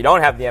 So if you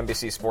don't have the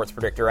NBC Sports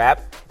Predictor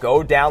app,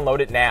 go download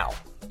it now.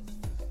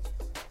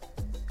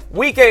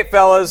 Week 8,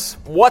 fellas.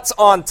 What's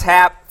on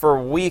tap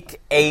for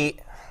Week 8?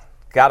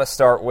 Got to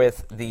start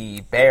with the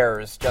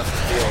Bears. Justin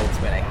Fields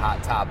been a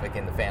hot topic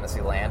in the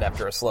fantasy land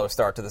after a slow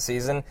start to the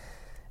season.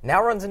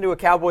 Now runs into a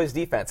Cowboys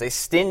defense, a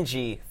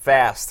stingy,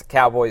 fast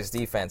Cowboys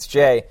defense.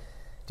 Jay,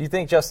 do you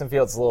think Justin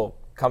Fields will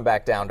come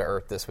back down to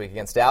earth this week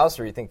against Dallas,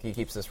 or do you think he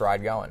keeps this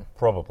ride going?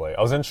 Probably.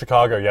 I was in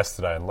Chicago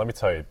yesterday, and let me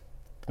tell you,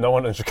 no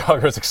one in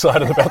Chicago is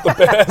excited about the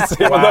Bears,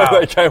 even though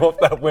they came off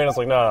that win. It's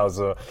like, no, it was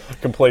a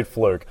complete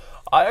fluke.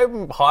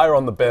 I'm higher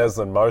on the Bears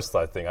than most,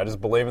 I think. I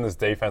just believe in this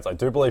defense. I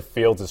do believe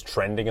Fields is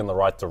trending in the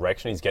right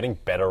direction. He's getting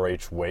better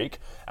each week.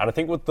 And I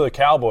think with the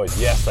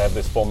Cowboys, yes, they have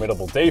this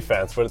formidable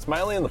defense, but it's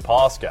mainly in the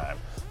pass game.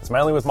 It's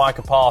mainly with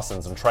Micah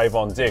Parsons and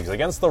Trayvon Diggs.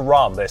 Against the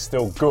run, they're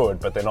still good,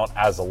 but they're not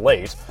as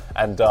elite.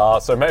 And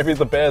so maybe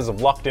the Bears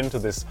have lucked into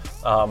this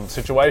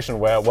situation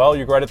where, well,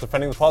 you're great at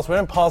defending the pass. We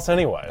don't pass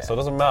anyway, so it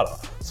doesn't matter.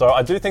 So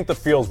I do think the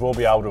Fields will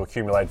be able to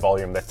accumulate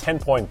volume. They're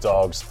 10-point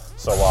dogs,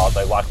 so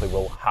they likely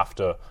will have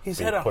to He's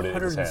be had put in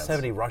his hands.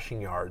 170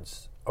 rushing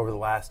yards over the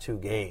last 2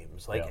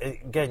 games.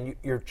 Again,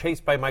 you're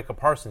chased by Micah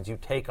Parsons. You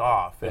take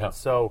off. And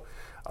so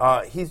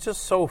he's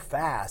just so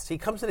fast. He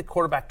comes in at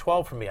quarterback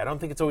 12 for me. I don't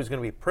think it's always going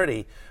to be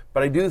pretty,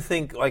 but I do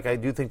think there's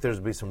going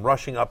to be some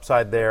rushing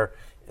upside there.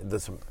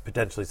 There's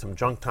potentially some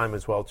junk time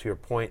as well, to your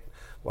point.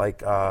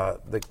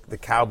 The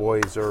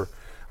Cowboys are,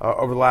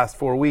 over the last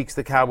 4 weeks,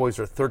 the Cowboys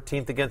are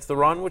 13th against the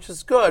run, which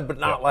is good, but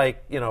not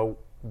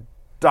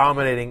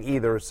dominating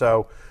either.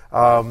 So,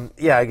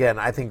 again,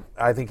 I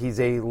think he's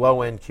a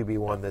low-end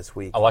QB1 this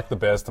week. I like the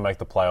Bears to make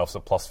the playoffs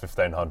at plus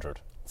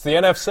 1,500. It's the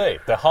NFC.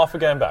 They're half a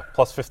game back,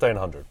 plus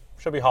 1,500.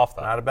 Should be half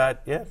that. Not a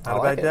bad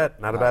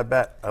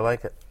bet. I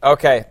like it.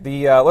 Okay,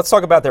 let's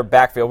talk about their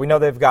backfield. We know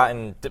they've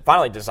gotten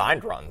finally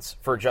designed runs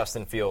for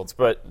Justin Fields,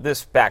 but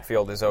this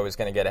backfield is always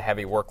going to get a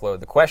heavy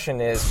workload. The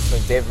question is,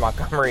 between David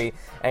Montgomery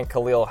and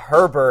Khalil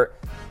Herbert,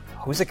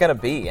 who's it going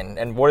to be,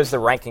 and what is the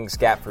rankings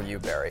gap for you,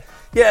 Barry?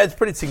 Yeah, it's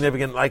pretty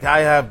significant. I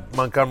have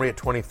Montgomery at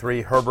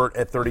 23, Herbert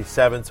at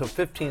 37, so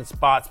 15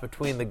 spots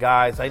between the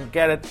guys. I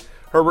get it.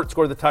 Herbert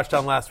scored the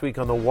touchdown last week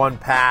on the one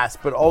pass,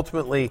 but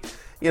ultimately,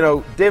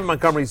 David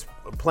Montgomery's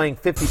playing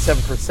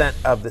 57%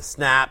 of the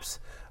snaps,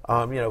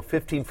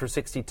 15 for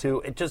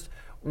 62.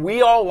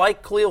 We all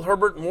like Khalil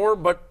Herbert more,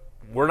 but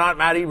we're not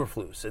Matt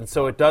Eberflus. And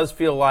so it does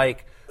feel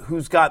like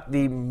who's got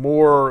the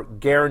more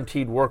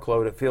guaranteed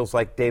workload, it feels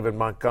like David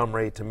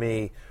Montgomery to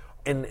me.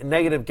 In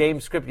negative game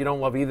script, you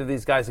don't love either of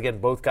these guys. Again,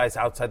 both guys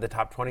outside the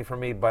top 20 for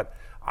me, but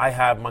I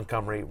have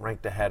Montgomery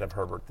ranked ahead of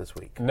Herbert this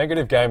week.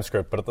 Negative game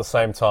script, but at the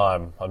same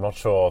time, I'm not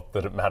sure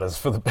that it matters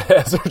for the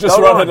Bears who just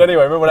run it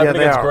anyway. Remember what happened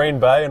against Green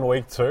Bay in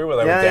week 2 where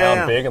they were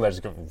down big and they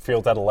just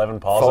Fields had 11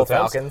 pass attempts?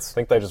 Falcons. I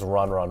think they just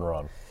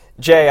run.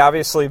 Jay,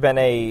 obviously been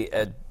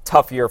a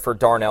tough year for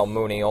Darnell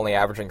Mooney, only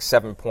averaging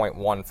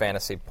 7.1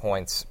 fantasy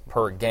points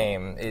per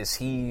game. Is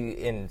he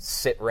in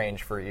sit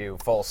range for you,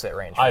 full sit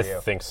range for you? I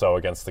think so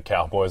against the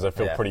Cowboys. I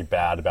feel pretty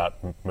bad about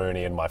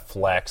Mooney in my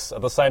flex.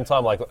 At the same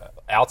time,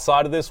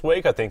 outside of this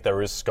week, I think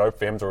there is scope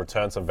for him to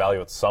return some value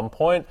at some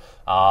point.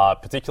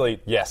 Particularly,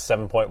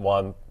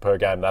 7.1 per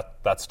game,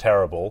 that's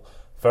terrible.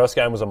 First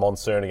game was a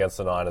monsoon against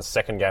the Niners.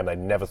 Second game, they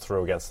never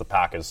threw against the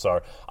Packers.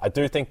 So I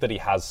do think that he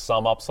has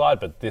some upside,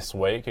 but this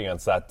week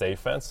against that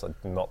defense, I'm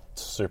not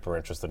super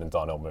interested in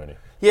Darnell Mooney.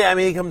 Yeah,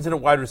 he comes in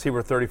at wide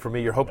receiver 30 for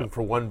me. You're hoping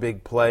for one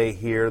big play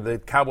here. The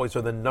Cowboys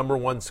are the number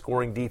 1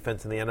 scoring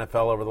defense in the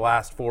NFL over the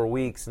last 4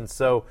 weeks. And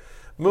so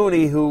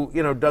Mooney, who,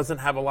 doesn't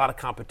have a lot of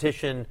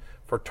competition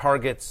for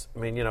targets,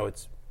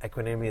 it's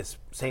Equanimeous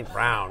St.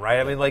 Brown,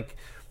 right?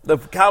 The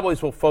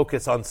Cowboys will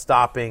focus on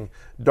stopping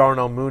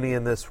Darnell Mooney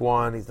in this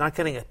one. He's not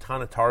getting a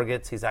ton of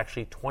targets. He's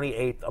actually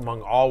 28th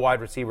among all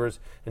wide receivers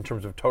in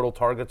terms of total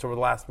targets over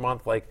the last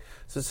month. So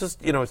it's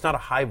just, it's not a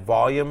high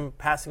volume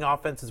passing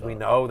offense, as we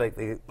know.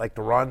 They like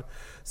to run.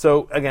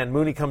 So, again,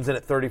 Mooney comes in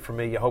at 30 for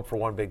me. You hope for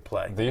one big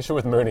play. The issue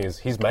with Mooney is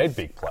he's made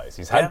big plays.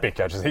 He's had big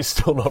catches. He's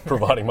still not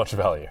providing much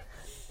value.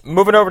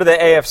 Moving over to the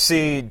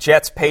AFC,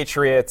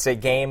 Jets-Patriots, a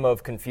game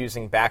of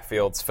confusing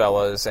backfields,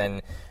 fellas.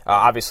 And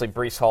obviously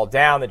Breece Hall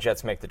down. The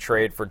Jets make the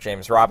trade for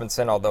James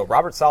Robinson, although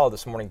Robert Saleh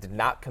this morning did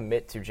not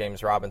commit to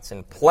James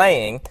Robinson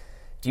playing.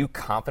 Do you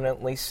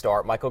confidently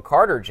start Michael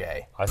Carter,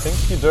 Jay? I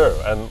think you do.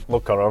 And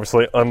look,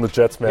 obviously, I'm the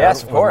Jets man.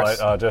 Yes, of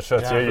course. My Jets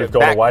shirts here. You've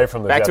gone away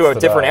from the Jets back to a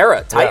different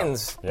era.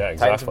 Titans. Yeah, exactly.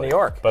 Titans of New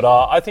York. But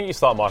I think you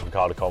start Michael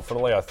Carter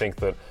confidently. I think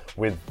that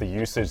with the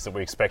usage that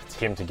we expect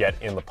him to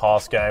get in the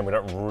pass game, we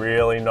don't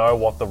really know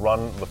what the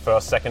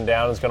first, second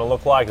down is going to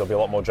look like. There'll be a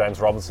lot more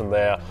James Robinson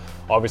there,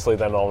 obviously,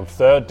 than on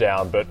third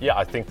down. But,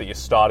 I think that you're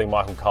starting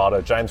Michael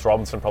Carter. James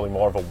Robinson, probably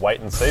more of a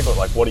wait and see.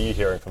 But, what are you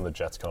hearing from the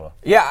Jets, Connor?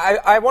 Yeah,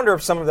 I wonder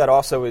if some of that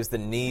also is the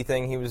knee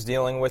thing he was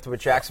dealing with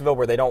Jacksonville,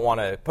 where they don't want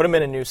to put him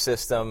in a new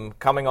system,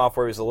 coming off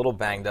where he was a little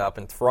banged up,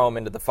 and throw him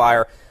into the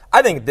fire.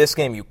 I think this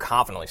game you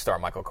confidently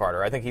start Michael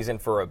Carter. I think he's in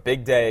for a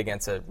big day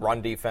against a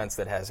run defense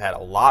that has had a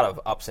lot of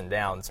ups and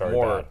downs.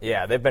 Bad.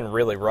 Yeah, they've been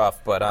really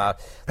rough. But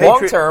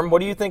long term, what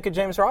do you think of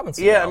James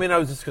Robinson? Yeah, I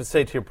was just going to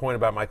say to your point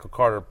about Michael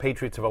Carter,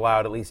 Patriots have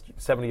allowed at least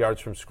 70 yards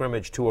from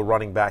scrimmage to a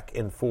running back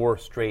in 4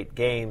 straight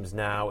games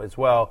now as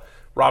well.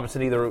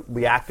 Robinson either will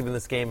be active in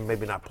this game and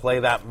maybe not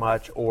play that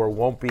much, or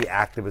won't be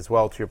active as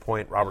well, to your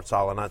point. Robert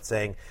Saleh not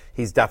saying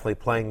he's definitely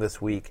playing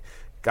this week.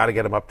 Got to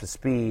get him up to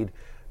speed.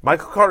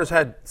 Michael Carter's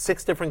had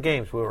 6 different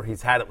games where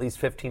he's had at least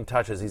 15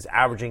 touches. He's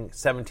averaging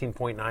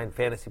 17.9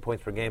 fantasy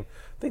points per game.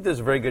 I think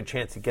there's a very good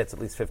chance he gets at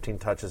least 15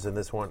 touches in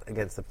this one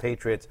against the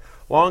Patriots.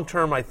 Long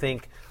term, I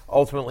think,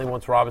 ultimately,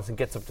 once Robinson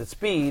gets up to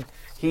speed,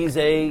 he's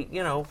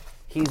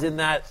in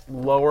that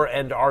lower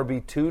end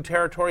RB2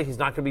 territory. He's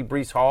not going to be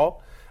Breece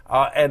Hall,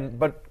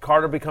 but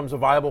Carter becomes a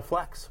viable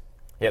flex.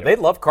 Yeah, they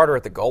love Carter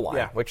at the goal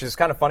line, which is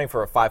kind of funny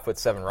for a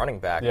 5'7" running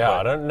back. Yeah,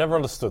 I never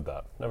understood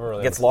that. Never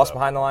really gets lost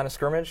behind the line of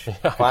scrimmage,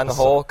 find the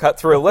hole, cut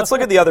through. Let's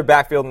look at the other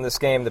backfield in this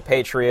game. The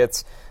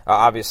Patriots,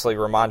 obviously,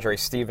 Ramondre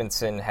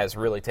Stevenson has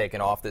really taken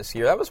off this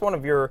year. That was one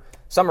of your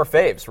summer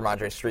faves,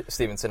 Ramondre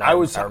Stevenson. I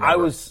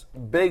was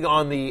big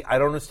on the. I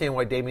don't understand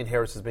why Damian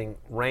Harris is being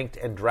ranked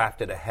and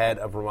drafted ahead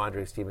of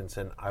Ramondre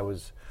Stevenson.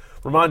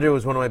 Ramondre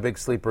was one of my big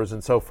sleepers,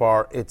 and so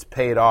far it's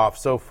paid off.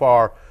 So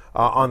far.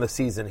 On the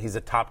season, he's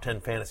a top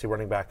 10 fantasy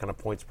running back on a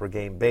points per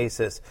game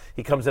basis.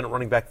 He comes in at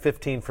running back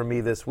 15 for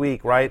me this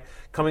week, right?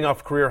 Coming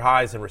off career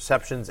highs in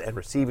receptions and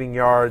receiving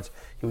yards.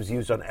 He was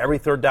used on every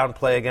third down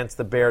play against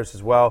the Bears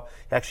as well.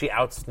 He actually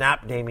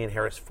outsnapped Damian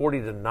Harris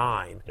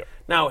 40-9. Yep.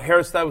 Now,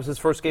 Harris, that was his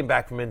first game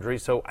back from injury,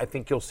 so I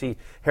think you'll see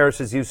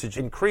Harris's usage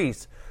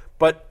increase.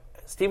 But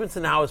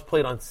Stevenson now has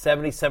played on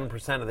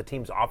 77% of the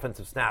team's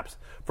offensive snaps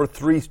for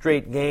 3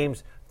 straight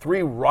games.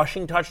 3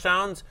 rushing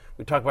touchdowns.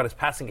 We talk about his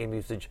passing game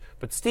usage,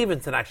 but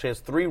Stevenson actually has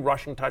 3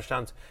 rushing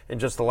touchdowns in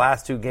just the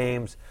last 2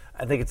 games.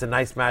 I think it's a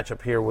nice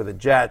matchup here with the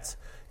Jets.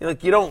 You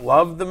don't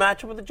love the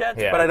matchup with the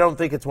Jets, but I don't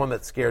think it's one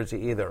that scares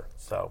you either.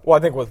 So, well, I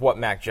think with what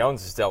Mac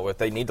Jones has dealt with,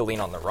 they need to lean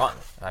on the run.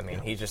 I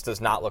mean, he just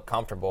does not look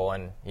comfortable,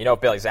 and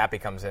if Bailey Zappi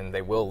comes in,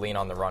 they will lean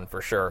on the run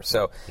for sure.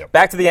 So,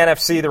 back to the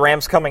NFC, the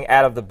Rams coming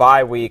out of the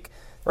bye week.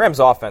 The Rams'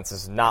 offense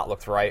has not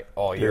looked right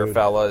all year,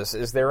 fellas.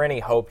 Is there any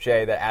hope,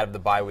 Jay, that out of the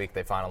bye week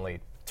they finally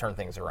turn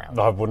things around?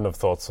 I wouldn't have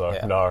thought so.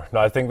 Yeah. No,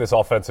 I think this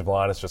offensive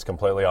line is just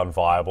completely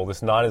unviable.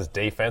 This Niners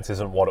defense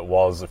isn't what it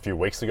was a few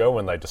weeks ago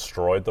when they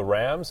destroyed the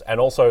Rams.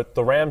 And also,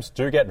 the Rams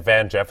do get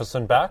Van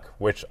Jefferson back,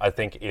 which I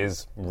think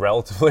is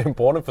relatively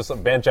important.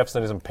 Van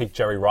Jefferson isn't peak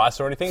Jerry Rice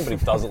or anything, but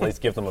he does at least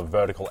give them a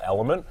vertical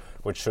element,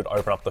 which should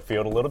open up the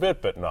field a little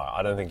bit. But no,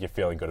 I don't think you're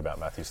feeling good about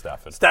Matthew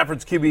Stafford.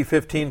 Stafford's QB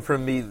 15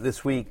 from me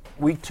this week.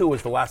 Week 2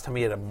 was the last time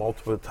he had a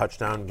multiple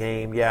touchdown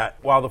game. Yeah,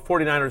 while the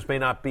 49ers may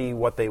not be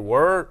what they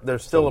were, they're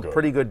still a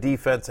pretty good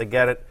defense. I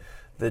get it.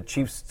 The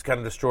Chiefs kind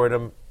of destroyed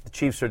them. The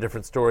Chiefs are a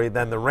different story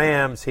than the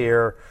Rams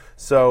here.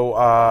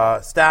 So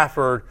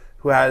Stafford,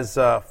 who has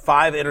 5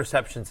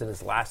 interceptions in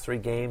his last 3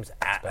 games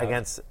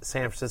against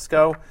San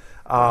Francisco,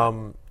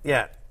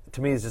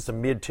 to me is just a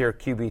mid-tier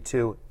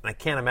QB2. And I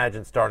can't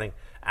imagine starting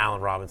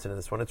Allen Robinson in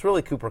this one. It's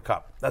really Cooper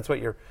Kupp. That's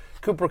what you're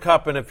Cooper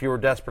Kupp, and if you were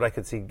desperate, I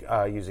could see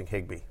using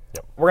Higbee.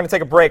 Yep. We're going to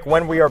take a break.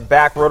 When we are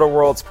back,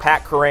 Roto-World's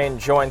Pat Kerrane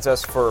joins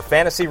us for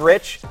Fantasy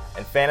Rich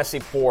and Fantasy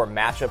Poor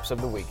matchups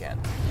of the weekend.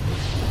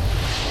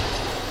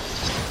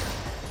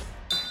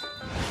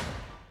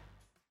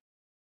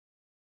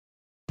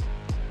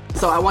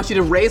 So I want you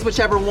to raise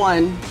whichever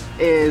one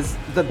is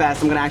the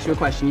best. I'm going to ask you a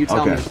question. You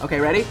tell me.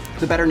 Okay, ready?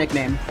 The better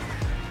nickname.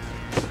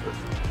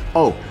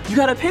 Oh. You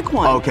got to pick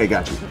one. Okay,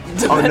 got you.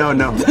 Oh, no.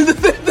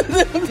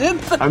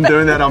 I'm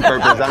doing that on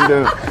purpose.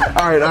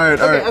 All right.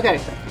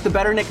 Okay. The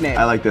better nickname.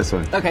 I like this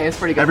one. Okay, it's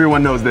pretty good.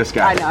 Everyone knows this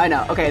guy. I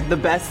know. Okay, the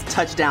best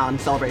touchdown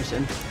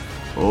celebration.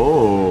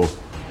 Oh.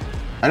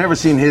 I never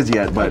seen his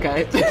yet, but.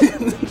 Okay.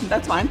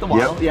 That's fine. The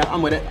waddle. Yep. Yeah,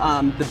 I'm with it.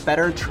 The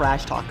better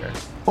trash talker.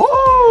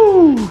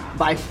 Oh.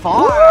 By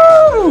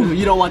far. Woo!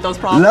 You don't want those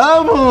problems?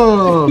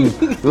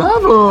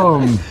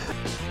 Love him.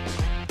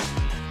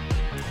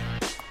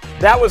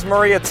 That was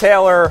Maria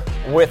Taylor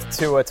with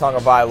Tua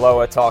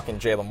Tagovailoa talking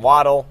Jalen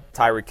Waddle,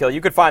 Tyreek Hill. You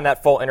could find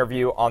that full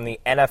interview on the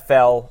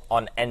NFL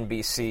on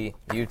NBC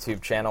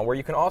YouTube channel, where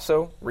you can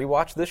also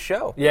rewatch this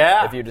show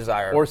if you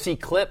desire. Or see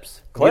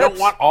clips. You don't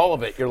want all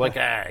of it. You're like,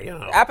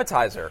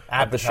 Appetizer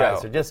of the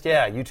show. Just,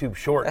 YouTube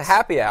shorts. A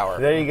happy hour.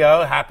 There you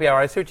go, happy hour.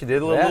 I see what you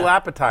did. Little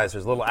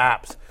appetizers, little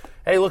apps.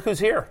 Hey, look who's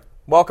here.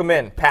 Welcome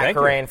in, Pat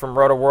Kerrane from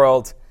Roto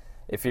World.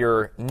 If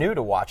you're new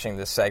to watching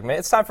this segment,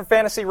 it's time for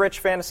Fantasy Rich,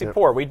 Fantasy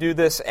Poor. We do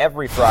this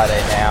every Friday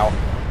now.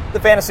 The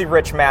Fantasy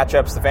Rich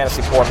matchups, the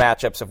Fantasy Poor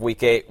matchups of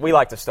Week 8. We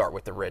like to start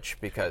with the rich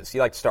because you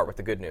like to start with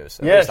the good news.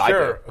 Yeah,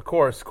 sure. Of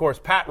course.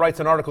 Pat writes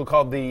an article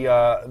called the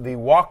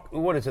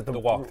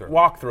walkthrough.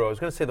 Walkthrough. I was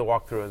going to say the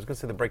walkthrough. I was going to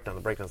say the breakdown.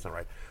 The breakdown's not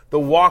right. The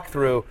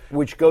walkthrough,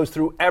 which goes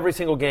through every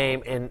single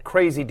game in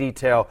crazy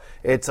detail.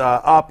 It's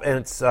up and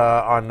it's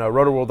on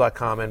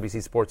rotoworld.com,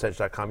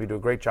 NBCSportsEdge.com. You do a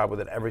great job with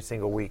it every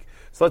single week.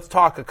 So let's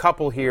talk a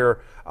couple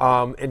here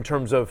in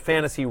terms of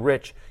Fantasy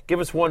Rich.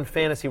 Give us one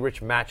Fantasy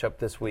Rich matchup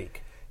this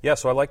week. Yeah,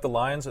 so I like the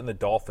Lions and the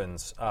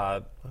Dolphins.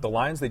 The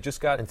Lions, they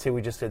just got... And see,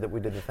 we just said that we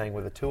did the thing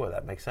with the Tua.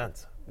 That makes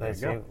sense.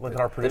 Look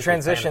at our the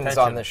transitions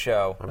on the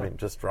show. I mean,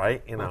 just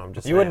right. I'm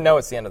just. You wouldn't know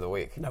it's the end of the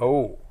week.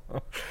 No.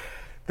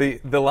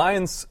 The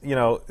Lions,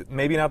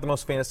 maybe not the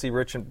most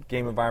fantasy-rich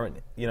game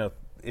environment,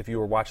 if you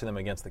were watching them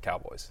against the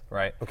Cowboys,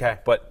 right? Okay.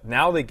 But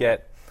now they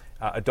get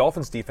a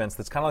Dolphins defense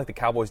that's kind of like the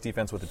Cowboys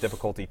defense with the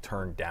difficulty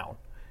turned down.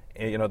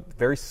 And,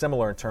 very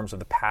similar in terms of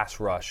the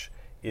pass rush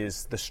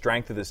is the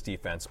strength of this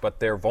defense, but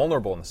they're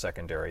vulnerable in the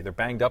secondary. They're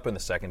banged up in the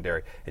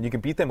secondary, and you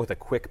can beat them with a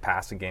quick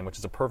passing game, which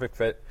is a perfect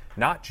fit,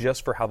 not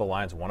just for how the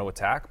Lions want to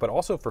attack, but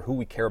also for who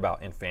we care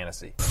about in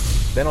fantasy.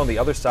 Then on the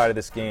other side of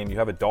this game, you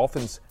have a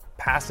Dolphins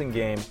passing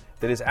game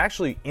that is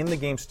actually, in the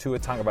games Tua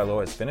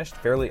Tagovailoa has finished,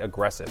 fairly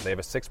aggressive. They have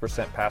a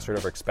 6% pass rate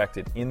over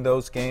expected in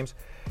those games,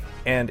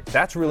 and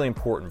that's really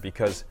important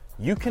because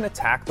you can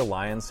attack the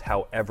Lions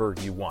however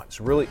you want. It's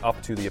really up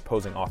to the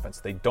opposing offense.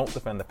 They don't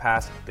defend the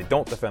pass. They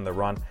don't defend the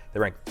run. They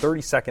rank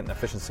 32nd in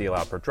efficiency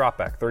allowed per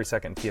dropback,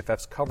 32nd in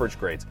PFF's coverage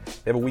grades.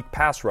 They have a weak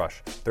pass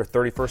rush. They're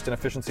 31st in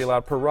efficiency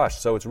allowed per rush.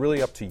 So it's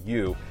really up to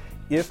you.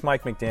 If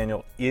Mike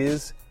McDaniel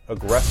is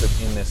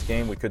aggressive in this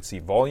game, we could see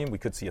volume, we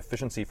could see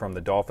efficiency from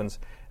the Dolphins,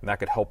 and that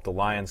could help the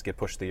Lions get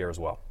pushed to the air as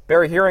well.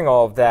 Barry, hearing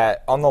all of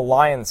that, on the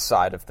Lions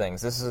side of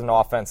things, this is an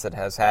offense that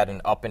has had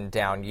an up and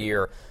down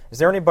year. Is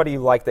there anybody you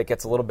like that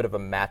gets a little bit of a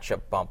matchup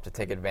bump to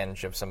take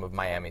advantage of some of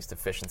Miami's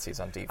deficiencies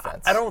on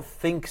defense? I don't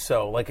think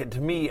so. To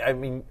me, I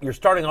mean, you're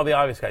starting all the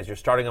obvious guys. You're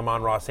starting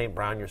Amon-Ra St.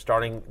 Brown. You're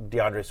starting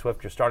DeAndre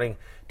Swift. You're starting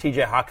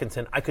TJ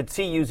Hawkinson. I could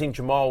see using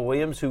Jamal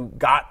Williams, who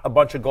got a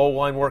bunch of goal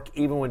line work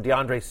even when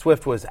DeAndre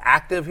Swift was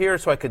active here.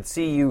 So I could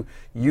see you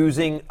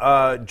using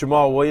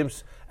Jamal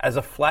Williams as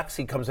a flex.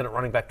 He comes in at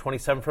running back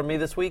 27 for me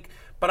this week.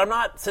 But I'm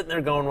not sitting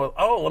there going,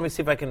 well, let me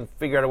see if I can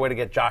figure out a way to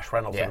get Josh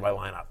Reynolds into my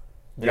lineup.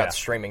 You're not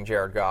streaming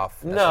Jared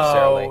Goff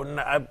necessarily.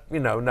 No.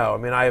 I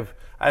mean, I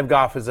have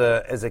Goff as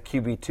a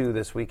QB2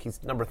 this week.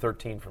 He's number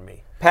 13 for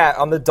me. Pat,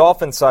 on the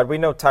Dolphins side, we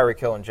know Tyreek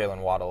Hill and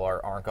Jalen Waddle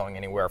aren't going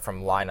anywhere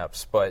from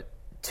lineups, but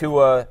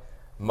Tua,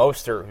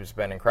 Mostert, who's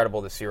been incredible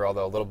this year,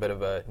 although a little bit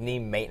of a knee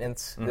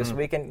maintenance this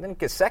week, and then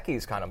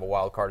Gesicki's kind of a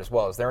wild card as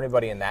well. Is there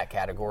anybody in that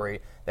category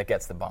that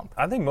gets the bump?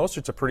 I think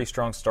Mostert's a pretty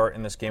strong start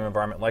in this game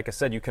environment. Like I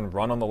said, you can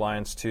run on the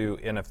Lions too,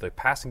 and if the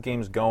passing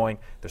game's going,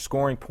 they're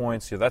scoring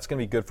points, that's going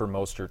to be good for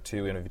Mostert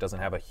too, and if he doesn't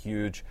have a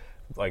huge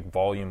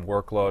volume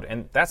workload,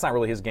 and that's not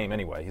really his game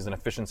anyway. He's an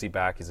efficiency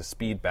back, he's a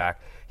speed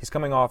back. He's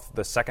coming off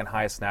the second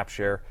highest snap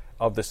share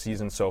of the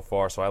season so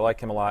far, so I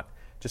like him a lot.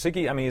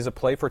 Gesicki, I mean, he's a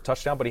play for a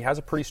touchdown, but he has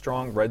a pretty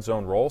strong red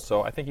zone role,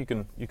 so I think you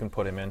can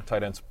put him in.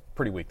 Tight end's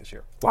pretty weak this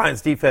year.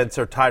 Lions defense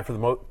are tied for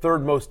the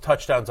third most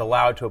touchdowns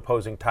allowed to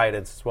opposing tight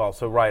ends as well.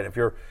 So, right, if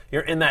you're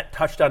in that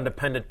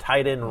touchdown-dependent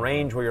tight end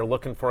range where you're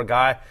looking for a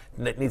guy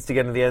that needs to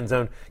get into the end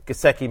zone,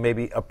 Gesicki may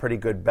be a pretty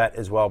good bet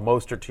as well.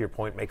 Mostert, to your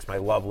point, makes my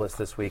love list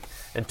this week,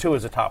 and Tua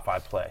is a top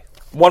 5 play.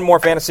 One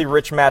more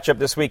fantasy-rich matchup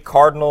this week.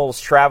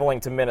 Cardinals traveling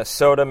to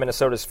Minnesota.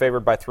 Minnesota's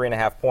favored by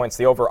 3.5 points.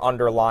 The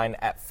over-under line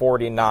at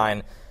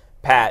 49.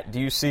 Pat, do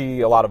you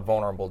see a lot of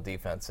vulnerable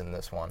defense in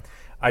this one?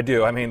 I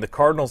do. I mean, the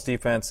Cardinals'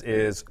 defense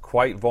is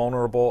quite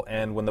vulnerable,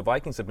 and when the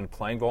Vikings have been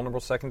playing vulnerable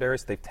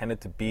secondaries, they've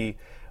tended to be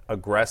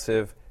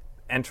aggressive.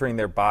 Entering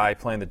their bye,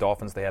 playing the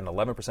Dolphins, they had an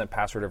 11%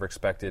 pass rate over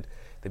expected.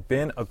 They've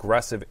been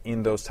aggressive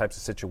in those types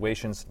of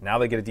situations. Now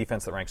they get a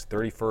defense that ranks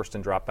 31st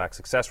in dropback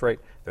success rate.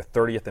 They're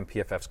 30th in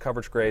PFF's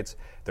coverage grades.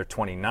 They're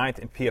 29th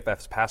in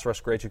PFF's pass rush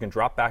grades. You can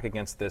drop back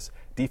against this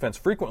defense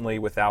frequently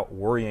without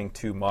worrying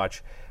too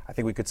much. I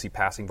think we could see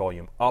passing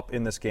volume up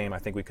in this game. I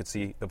think we could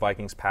see the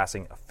Vikings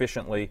passing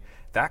efficiently.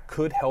 That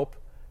could help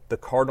the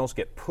Cardinals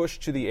get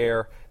pushed to the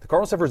air. The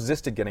Cardinals have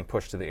resisted getting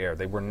pushed to the air.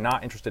 They were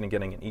not interested in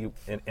getting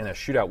in a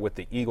shootout with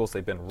the Eagles.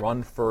 They've been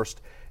run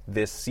first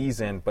this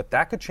season, but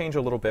that could change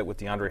a little bit with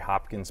DeAndre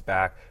Hopkins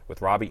back,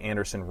 with Robbie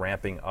Anderson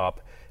ramping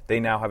up. They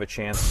now have a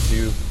chance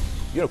to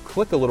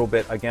click a little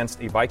bit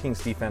against a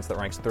Vikings defense that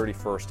ranks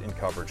 31st in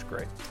coverage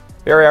grade.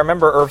 Barry, I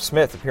remember Irv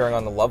Smith appearing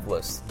on the love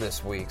list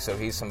this week, so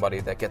he's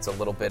somebody that gets a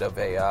little bit of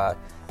a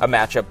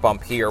matchup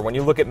bump here. When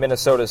you look at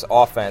Minnesota's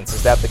offense,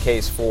 is that the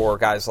case for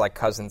guys like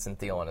Cousins and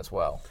Thielen as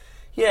well?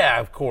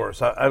 Yeah, of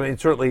course. I mean,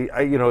 certainly,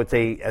 it's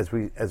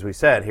as we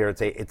said here,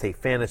 it's a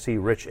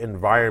fantasy-rich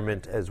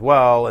environment as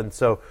well, and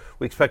so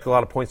we expect a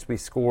lot of points to be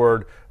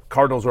scored.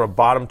 Cardinals are a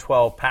bottom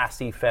 12 pass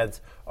defense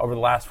over the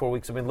last 4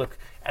 weeks. I mean, look,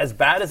 as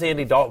bad as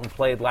Andy Dalton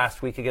played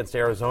last week against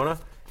Arizona,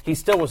 he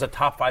still was a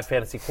top 5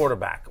 fantasy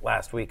quarterback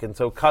last week. And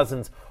so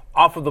Cousins,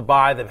 off of the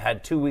bye, they've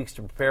had 2 weeks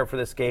to prepare for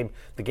this game.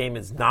 The game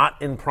is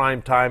not in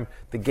prime time.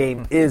 The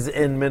game is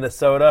in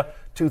Minnesota.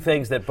 2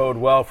 things that bode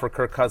well for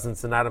Kirk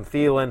Cousins and Adam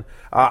Thielen.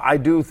 I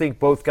do think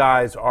both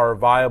guys are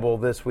viable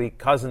this week.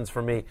 Cousins,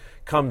 for me,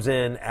 comes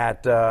in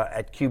at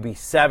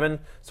QB7.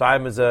 So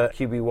I'm as a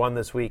QB1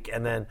 this week.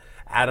 And then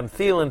Adam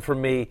Thielen, for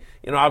me,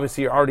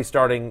 obviously you're already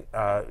starting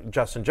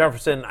Justin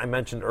Jefferson. I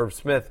mentioned Irv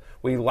Smith.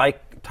 We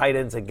like tight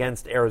ends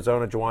against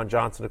Arizona. Juwan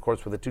Johnson, of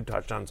course, with the 2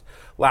 touchdowns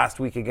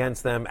last week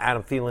against them.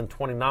 Adam Thielen,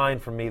 29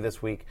 for me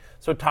this week.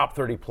 So top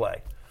 30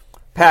 play.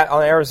 Pat,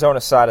 on the Arizona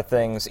side of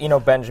things,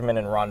 Benjamin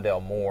and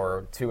Rondale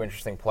Moore, 2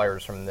 interesting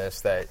players from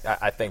this that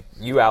I think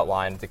you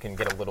outlined that can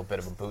get a little bit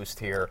of a boost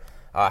here.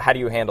 How do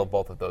you handle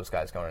both of those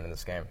guys going into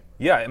this game?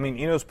 Yeah, I mean,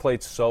 Eno's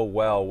played so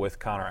well with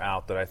Connor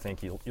out that I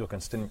think you'll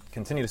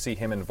continue to see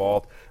him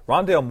involved.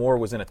 Rondale Moore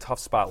was in a tough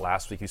spot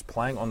last week. He was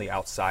playing on the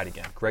outside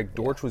again. Greg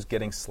Dortch was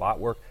getting slot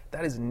work.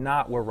 That is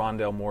not where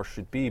Rondale Moore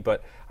should be,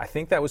 but I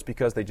think that was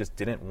because they just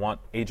didn't want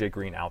A.J.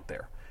 Green out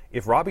there.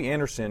 If Robbie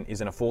Anderson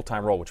is in a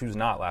full-time role, which he was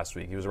not last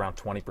week, he was around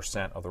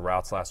 20% of the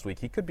routes last week.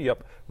 He could be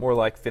up more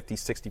like 50,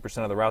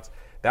 60% of the routes.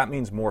 That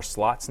means more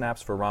slot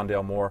snaps for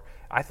Rondale Moore.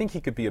 I think he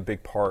could be a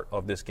big part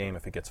of this game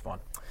if it gets fun.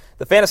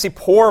 The fantasy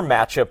poor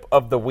matchup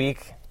of the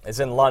week is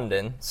in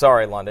London.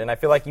 Sorry, London. I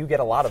feel like you get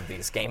a lot of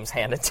these games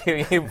handed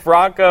to you.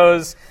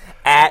 Broncos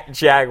at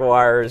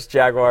Jaguars.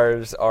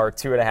 Jaguars are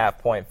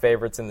 2.5-point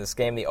favorites in this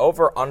game. The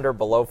over-under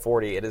below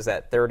 40. It is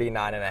at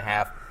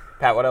 39.5.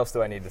 Pat, what else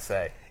do I need to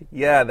say?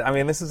 Yeah, I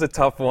mean, this is a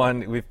tough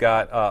one. We've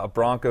got a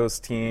Broncos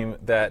team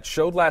that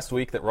showed last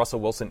week that Russell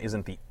Wilson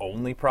isn't the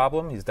only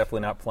problem. He's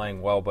definitely not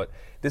playing well, but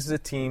this is a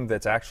team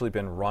that's actually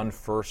been run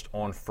first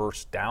on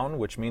first down,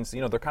 which means,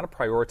 they're kind of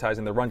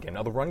prioritizing the run game.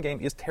 Now, the run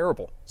game is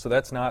terrible, so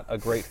that's not a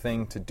great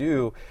thing to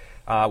do.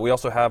 We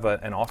also have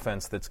an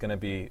offense that's going to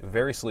be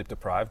very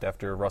sleep-deprived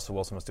after Russell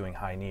Wilson was doing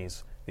high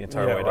knees the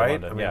entire way to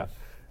London. I mean,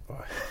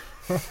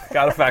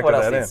 got to factor what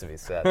else that needs in. to be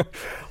said?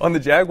 On the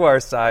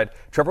Jaguars side,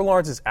 Trevor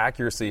Lawrence's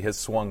accuracy has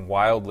swung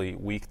wildly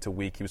week to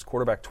week. He was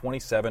quarterback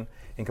 27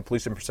 in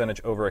completion percentage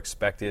over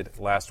expected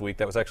last week.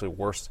 That was actually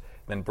worse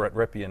than Brett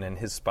Rypien in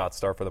his spot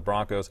start for the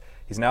Broncos.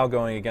 He's now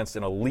going against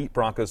an elite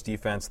Broncos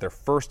defense. They're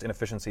first in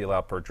efficiency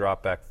allowed per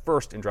dropback,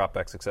 first in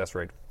dropback success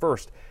rate,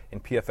 first in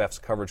PFF's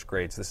coverage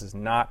grades. This is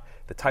not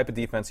the type of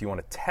defense you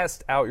want to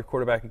test out your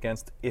quarterback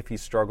against if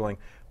he's struggling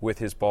with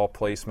his ball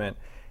placement.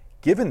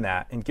 Given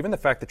that, and given the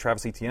fact that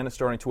Travis Etienne is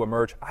starting to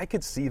emerge, I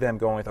could see them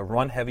going with a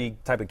run-heavy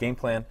type of game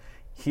plan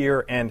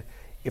here. And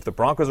if the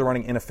Broncos are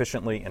running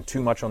inefficiently and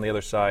too much on the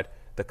other side,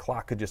 the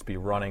clock could just be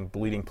running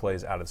bleeding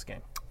plays out of this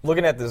game.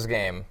 Looking at this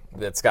game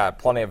that's got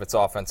plenty of its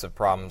offensive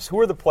problems, who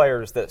are the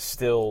players that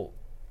still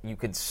you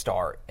could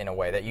start in a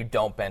way that you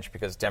don't bench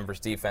because Denver's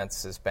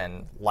defense has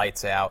been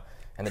lights out?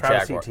 And the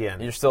Travis Jaguars.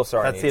 Etienne. You're still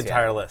starting That's the Etienne.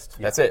 entire list.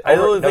 That's it. I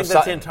really No think that's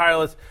Sutton. the entire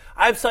list.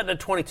 I have Sutton at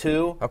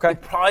 22. Okay. We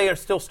probably are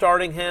still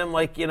starting him.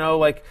 I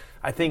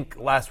think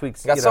last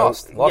week's He got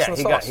sauced. Lost in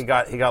the sauce.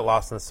 He got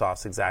lost in the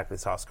sauce. Exactly.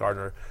 Sauce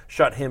Gardner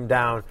shut him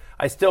down.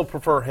 I still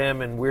prefer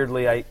him, and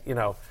weirdly,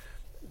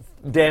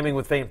 damning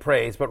with faint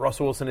praise, but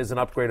Russell Wilson is an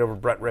upgrade over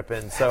Brett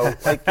Rypien. So,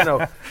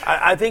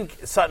 I think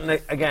Sutton,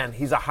 again,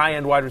 he's a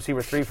high-end wide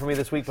receiver 3 for me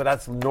this week, but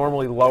that's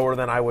normally lower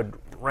than I would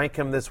rank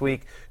him this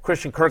week.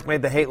 Christian Kirk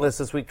made the hate list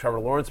this week. Trevor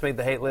Lawrence made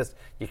the hate list.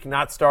 You're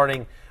not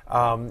starting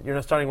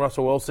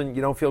Russell Wilson.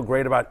 You don't feel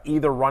great about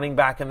either running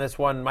back in this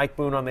one. Mike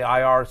Boone on the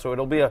IR, so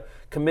it'll be a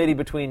committee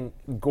between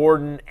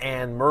Gordon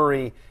and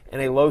Murray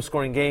in a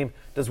low-scoring game.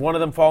 Does one of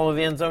them fall into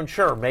the end zone?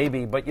 Sure,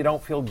 maybe, but you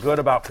don't feel good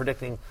about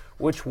predicting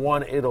which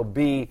one it'll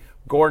be.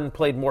 Gordon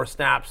played more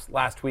snaps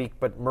last week,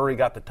 but Murray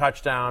got the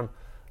touchdown.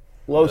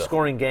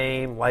 Low-scoring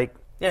game.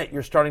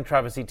 You're starting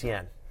Travis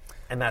Etienne,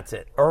 and that's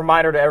it. A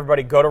reminder to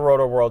everybody, go to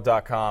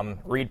rotoworld.com,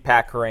 read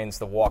Pat Corain's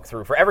The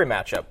Walkthrough for every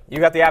matchup. You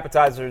got the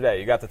appetizer today.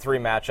 You got the 3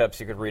 matchups.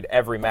 You could read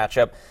every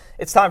matchup.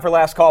 It's time for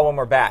last call when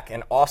we're back,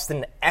 and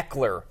Austin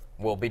Ekeler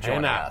will be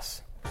joining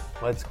us.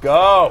 Let's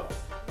go.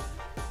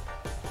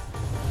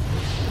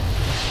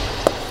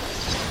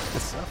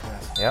 Good stuff,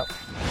 guys. Yep.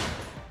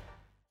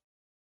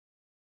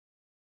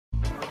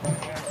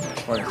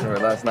 Funny story.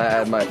 Last night I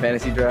had my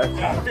fantasy draft.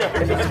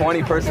 It's a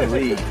 20-person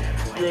league.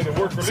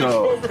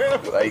 So,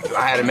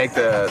 I had to make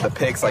the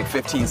picks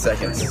 15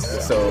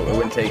 seconds, so it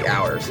wouldn't take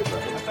hours.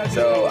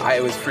 So I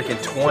was freaking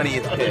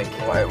 20th pick.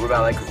 We're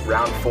about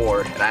round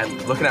 4, and I'm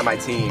looking at my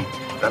team.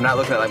 And I'm not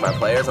looking at my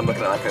players. I'm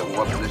looking at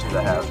what positions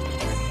I have.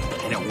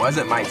 And it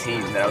wasn't my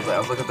team. And I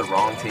was looking at the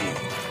wrong team.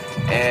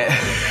 And,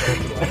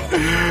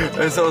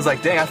 and so I was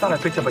dang, I thought I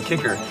picked up a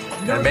kicker.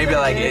 And maybe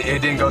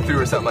it didn't go through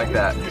or something like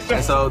that.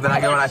 And so then I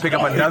go and I pick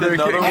up another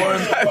kicker.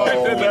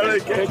 Another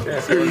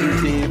kicker. So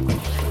your team.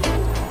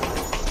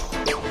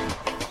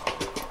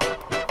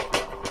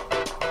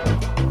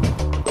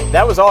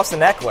 That was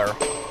Austin Ekeler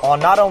on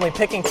not only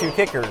picking 2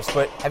 kickers,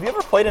 but have you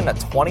ever played in a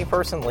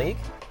 20-person league?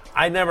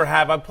 I never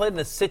have. I've played in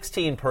a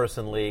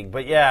 16-person league,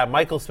 but yeah,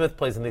 Michael Smith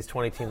plays in these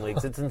 20-team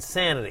leagues. It's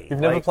insanity. You've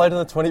never played in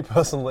a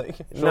 20-person league?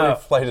 Sure, No.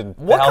 you've played in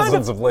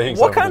thousands of leagues.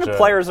 What kind of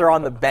players are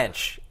on the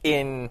bench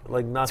in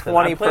nothing. 20-person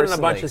I played in a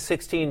bunch leagues? of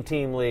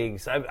 16-team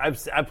leagues.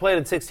 I've played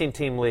in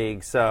 16-team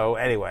leagues. So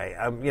anyway,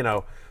 I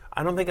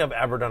don't think I've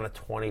ever done a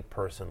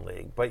 20-person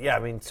league. But yeah,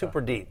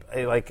 super deep.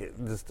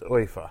 Just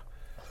OIFA.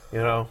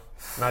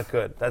 Not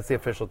good. That's the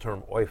official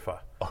term, OIFA.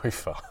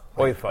 OIFA.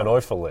 OIFA. An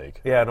OIFA league.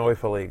 Yeah, an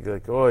OIFA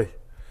league. Oi.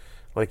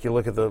 You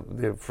look at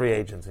the free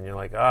agents and you're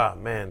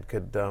man,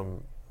 could,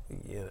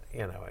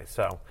 anyway.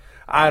 So,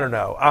 I don't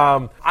know.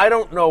 I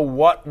don't know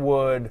what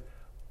would,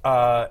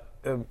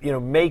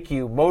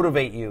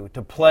 motivate you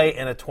to play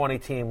in a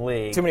 20-team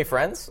league. Too many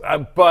friends?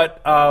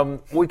 But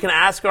we can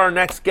ask our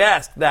next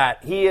guest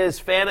that. He is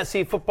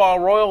fantasy football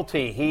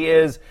royalty. He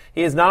is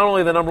not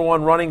only the number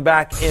 1 running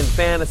back in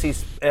fantasy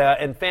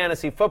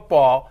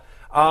football,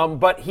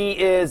 but he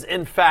is,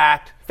 in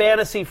fact,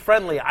 fantasy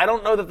friendly. I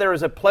don't know that there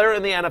is a player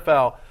in the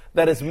NFL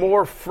that is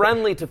more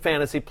friendly to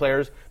fantasy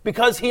players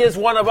because he is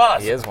one of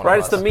us. He is one right?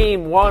 of us. It's the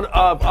meme, one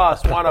of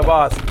us, one of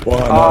us.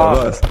 One of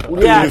us.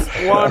 Yes,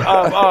 one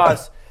of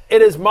us.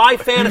 It is my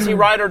fantasy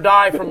ride or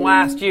die from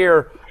last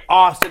year,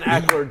 Austin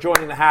Ekeler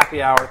joining the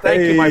happy hour.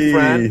 Thank you, my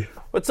friend.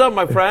 What's up,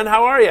 my friend?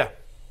 How are you?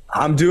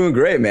 I'm doing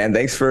great, man.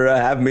 Thanks for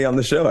having me on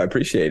the show. I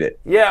appreciate it.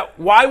 Yeah.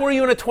 Why were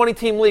you in a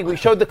 20-team league? We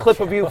showed the clip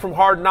of you from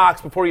Hard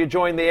Knocks before you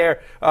joined the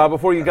air,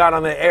 before you got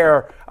on the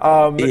air.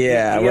 I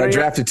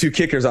drafted 2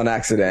 kickers on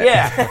accident.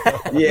 Yeah.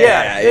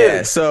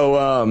 Yeah. So,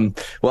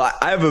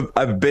 I have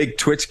a big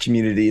Twitch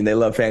community, and they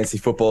love fantasy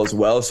football as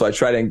well. So I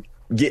try to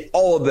get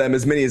all of them,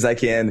 as many as I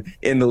can,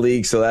 in the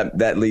league. So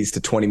that leads to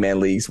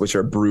 20-man leagues, which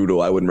are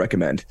brutal. I wouldn't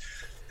recommend.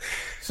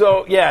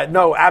 So, yeah,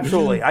 no,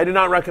 absolutely. I do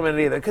not recommend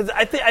it either. Because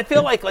I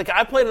feel like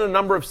I played in a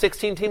number of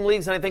 16-team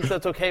leagues, and I think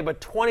that's okay. But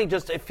 20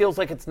 it feels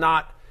like it's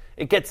not –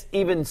 it gets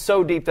even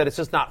so deep that it's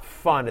just not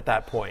fun at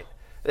that point.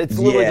 It's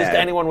literally just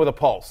anyone with a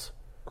pulse.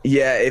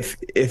 Yeah,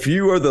 if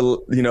you are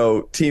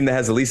the team that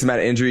has the least amount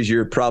of injuries,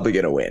 you're probably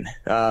going to win.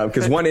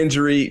 Because one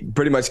injury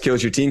pretty much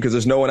kills your team because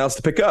there's no one else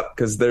to pick up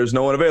because there's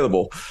no one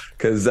available.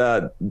 Because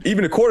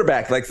even a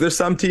quarterback, like there's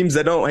some teams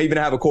that don't even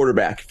have a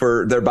quarterback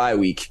for their bye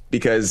week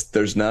because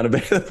there's none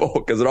available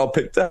because they're all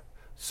picked up.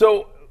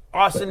 So,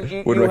 Austin,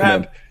 you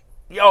have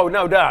 – oh,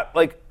 no doubt.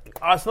 Like,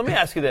 Austin, let me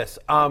ask you this.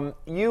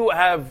 You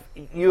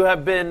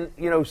have been,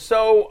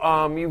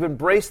 you've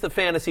embraced the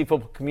fantasy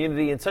football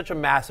community in such a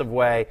massive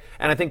way,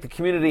 and I think the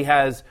community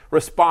has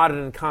responded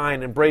in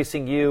kind,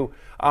 embracing you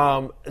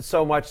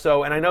so much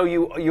so. And I know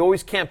you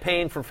always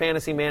campaign for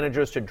fantasy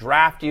managers to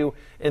draft you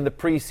in the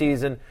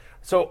preseason.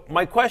 So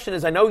my question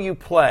is, I know you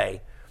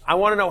play. I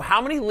want to know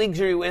how many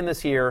leagues are you in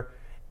this year,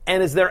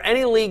 and is there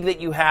any league that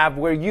you have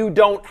where you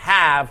don't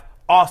have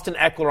Austin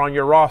Ekeler on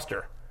your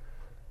roster?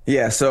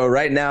 Yeah, so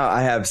right now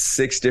I have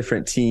 6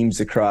 different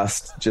teams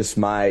across just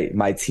my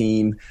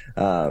team,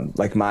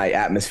 like my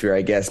atmosphere,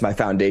 I guess. My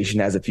foundation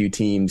has a few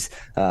teams,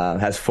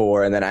 has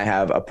 4, and then I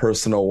have a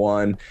personal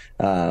one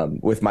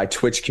with my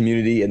Twitch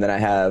community, and then I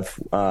have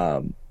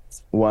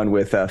one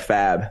with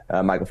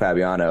Michael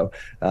Fabiano.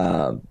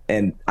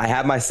 And I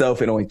have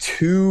myself in only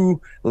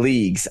 2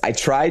 leagues. I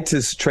tried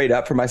to trade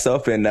up for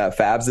myself in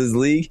Fabs'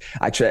 league.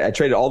 I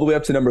traded all the way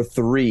up to number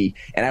 3,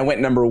 and I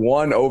went number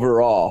 1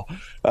 overall.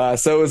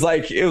 So it was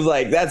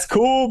like that's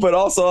cool, but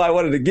also I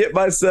wanted to get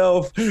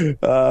myself.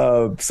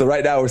 So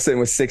right now we're sitting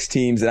with 6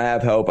 teams, and I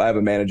have help. I have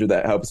a manager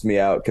that helps me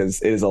out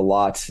because it is a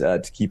lot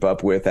to keep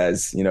up with,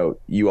 as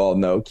you all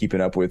know,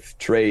 keeping up with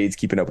trades,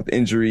 keeping up with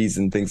injuries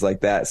and things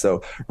like that.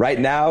 So right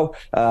now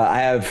I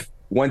have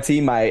one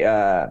team,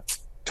 my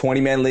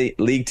 20-man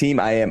league team.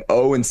 I am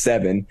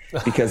 0-7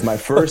 because my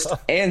first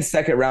and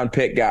second round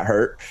pick got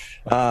hurt.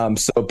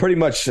 So pretty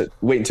much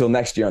wait until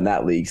next year on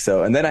that league.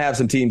 So, and then I have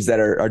some teams that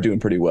are doing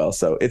pretty well.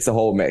 So it's a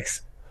whole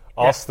mix.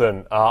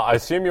 Austin, I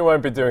assume you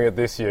won't be doing it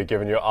this year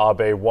given your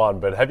RB1,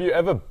 but have you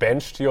ever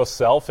benched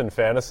yourself in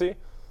fantasy?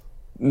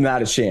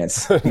 Not a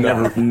chance.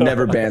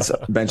 Never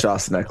bench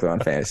Austin Ekeler on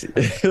fantasy.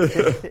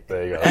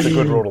 There you go. That's a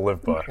good rule to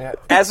live by. Yeah.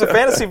 As a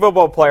fantasy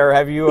football player,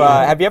 have you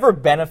ever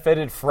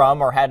benefited from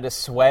or had to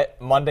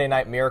sweat Monday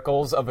Night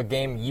Miracles of a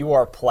game you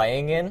are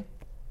playing in?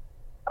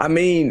 I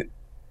mean,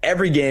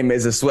 every game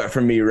is a sweat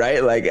for me,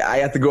 right? Like, I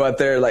have to go out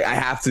there, like, I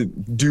have to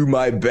do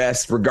my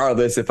best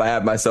regardless if I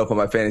have myself on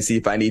my fantasy,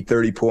 if I need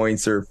 30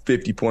 points or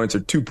 50 points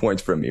or 2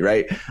 points from me,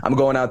 right? I'm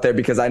going out there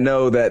because I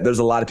know that there's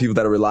a lot of people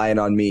that are relying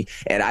on me,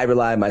 and I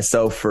rely on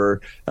myself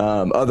for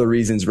other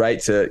reasons, right,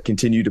 to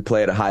continue to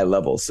play at a high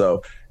level.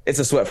 So it's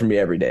a sweat for me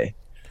every day.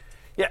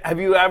 Yeah, have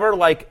you ever,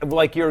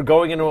 like you're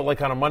going into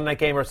like on a Monday night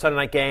game or a Sunday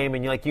night game,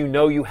 and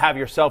you have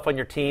yourself on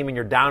your team, and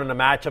you're down in a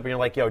matchup, and you're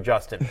like, yo,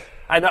 Justin,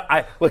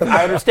 I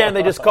understand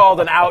they just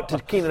called an out to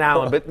Keenan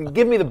Allen, but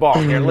give me the ball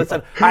here.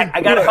 Listen,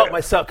 I got to help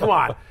myself. Come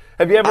on.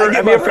 Have you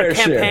ever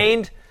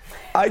campaigned?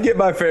 I get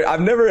my fair. I've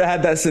never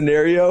had that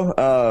scenario.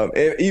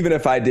 Even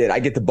if I did, I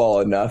get the ball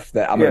enough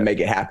that I'm going to make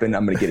it happen.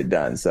 I'm going to get it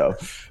done. So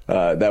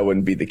that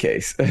wouldn't be the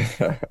case.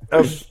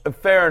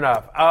 Fair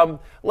enough.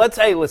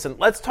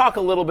 Let's talk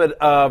a little bit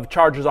of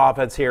Chargers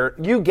offense here.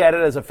 You get it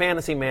as a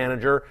fantasy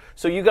manager,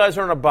 so you guys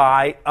are on a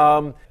bye.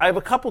 I have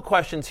a couple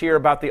questions here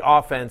about the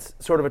offense,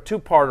 sort of a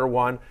 2-parter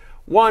one.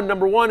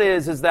 Number one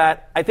is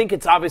that I think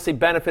it's obviously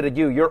benefited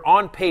you. You're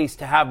on pace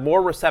to have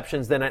more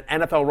receptions than an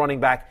NFL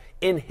running back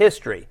in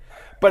history.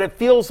 But it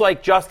feels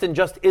like Justin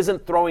just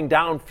isn't throwing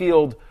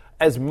downfield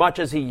as much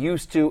as he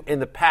used to in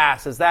the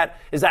past. Is that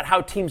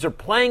how teams are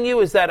playing you?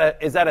 Is that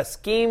a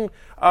scheme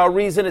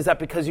reason? Is that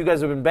because you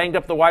guys have been banged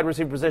up the wide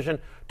receiver position?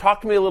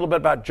 Talk to me a little bit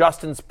about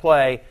Justin's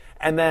play,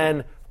 and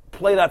then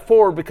play that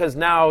forward because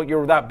now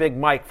you're without Big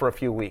Mike for a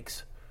few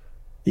weeks.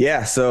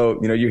 Yeah,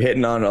 so, you're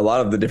hitting on a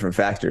lot of the different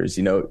factors.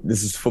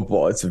 This is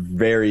football. It's a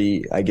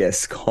very, I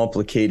guess,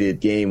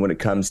 complicated game when it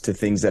comes to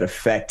things that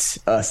affect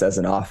us as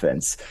an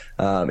offense.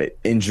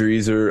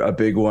 Injuries are a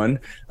big one.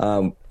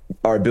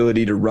 Our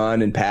ability to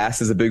run and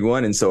pass is a big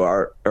one. And so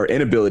our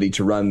inability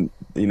to run,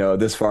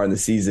 this far in the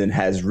season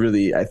has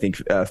really, I think,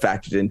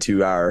 factored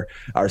into our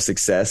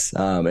success.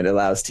 It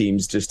allows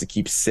teams just to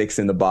keep 6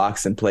 in the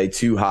box and play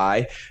too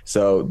high.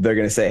 So they're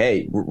going to say,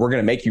 hey, we're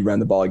going to make you run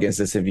the ball against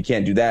us. If you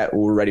can't do that,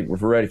 we're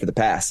ready for the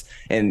pass.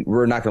 And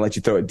we're not going to let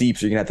you throw it deep,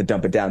 so you're going to have to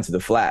dump it down to the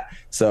flat.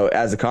 So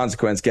as a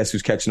consequence, guess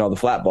who's catching all the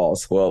flat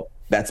balls? Well,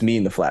 that's me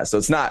in the flat. So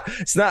it's not,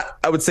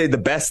 I would say, the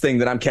best thing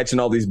that I'm catching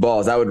all these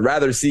balls. I would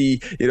rather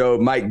see,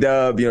 Mike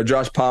Dubb,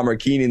 Josh Palmer,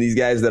 Keenan, these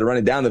guys that are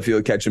running down the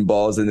field catching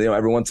balls. And,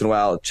 every once in a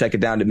while, check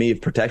it down to me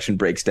if protection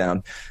breaks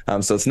down.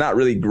 So it's not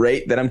really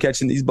great that I'm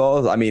catching these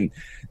balls. I mean,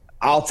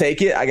 I'll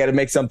take it. I got to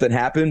make something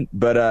happen,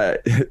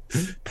 but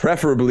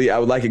preferably I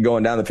would like it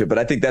going down the field. But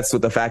I think that's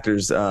what the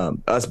factors,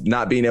 us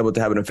not being able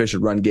to have an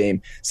efficient run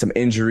game, some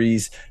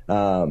injuries,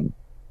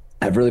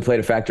 have really played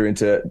a factor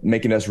into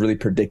making us really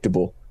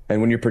predictable.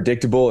 And when you're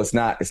predictable, it's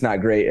not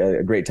great,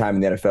 a great time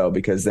in the NFL,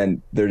 because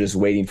then they're just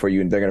waiting for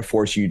you and they're going to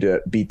force you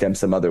to beat them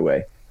some other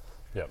way.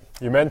 Yeah.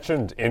 You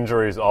mentioned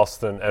injuries,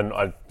 Austin, and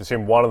I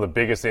assume one of the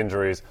biggest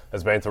injuries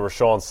has been to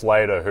Rashawn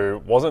Slater, who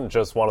wasn't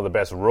just one of the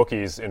best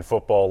rookies in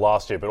football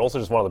last year, but also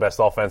just one of the best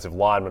offensive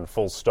linemen,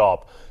 full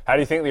stop. How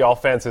do you think the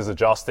offense is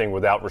adjusting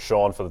without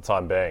Rashawn for the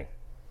time being?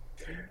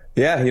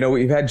 Yeah,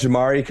 we've had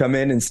Jamari come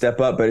in and step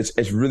up, but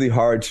it's really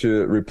hard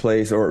to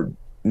replace, or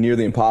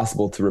nearly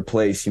impossible to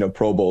replace,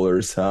 Pro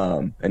Bowlers.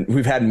 And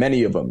we've had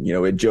many of them,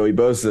 with Joey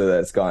Bosa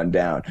that's gone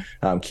down.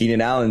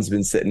 Keenan Allen's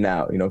been sitting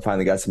out,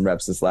 finally got some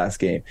reps this last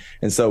game.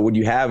 And so when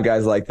you have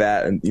guys like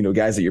that and,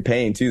 guys that you're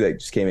paying too, that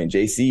just came in,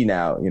 JC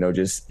now,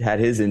 just had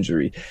his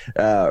injury.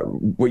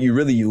 What you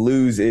really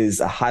lose is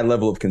a high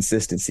level of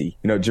consistency.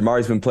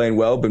 Jamari's been playing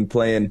well, been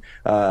playing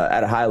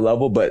at a high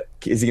level, but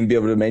is he going to be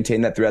able to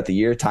maintain that throughout the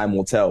year? Time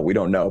will tell. We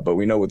don't know. But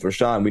we know with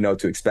Rashawn, we know what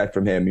to expect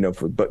from him.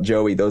 For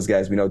Joey, those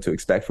guys, we know what to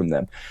expect from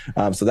them.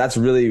 So that's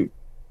really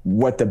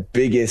what the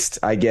biggest,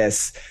 I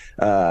guess,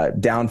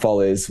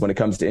 downfall is when it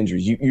comes to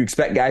injuries. You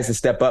expect guys to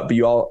step up, but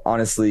you all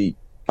honestly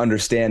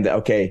understand that,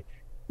 okay,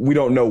 we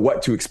don't know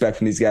what to expect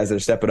from these guys that are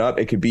stepping up.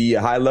 It could be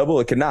a high level.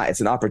 It could not. It's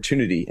an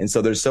opportunity. And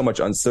so there's so much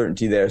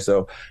uncertainty there.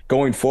 So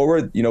going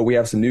forward, we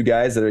have some new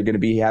guys that are going to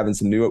be having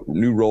some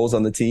new roles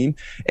on the team.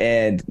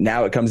 And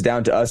now it comes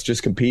down to us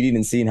just competing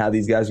and seeing how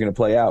these guys are going to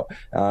play out,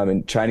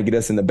 and trying to get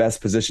us in the best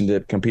position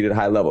to compete at a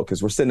high level,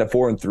 because we're sitting at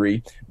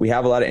 4-3. We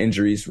have a lot of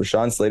injuries.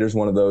 Rashawn Slater's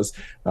one of those.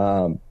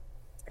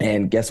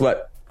 And guess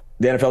what?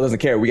 The NFL doesn't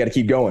care. We got to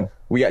keep going.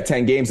 We got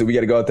 10 games that we got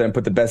to go out there and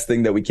put the best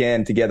thing that we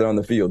can together on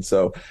the field.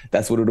 So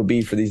that's what it'll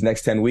be for these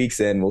next 10 weeks,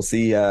 and we'll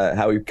see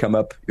how we come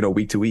up,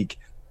 week to week.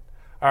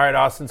 All right,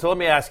 Austin, so let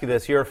me ask you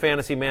this. You're a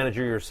fantasy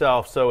manager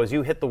yourself, so as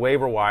you hit the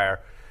waiver wire,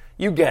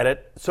 you get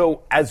it.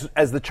 So as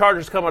the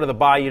Chargers come out of the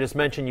bye, you just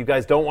mentioned you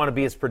guys don't want to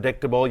be as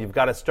predictable. You've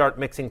got to start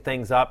mixing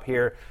things up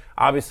here.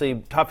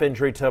 Obviously, tough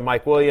injury to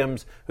Mike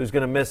Williams, who's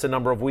going to miss a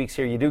number of weeks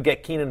here. You do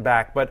get Keenan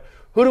back, but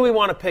who do we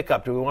want to pick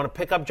up? Do we want to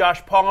pick up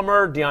Josh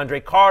Palmer,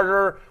 DeAndre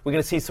Carter? We're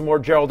going to see some more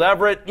Gerald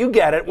Everett. You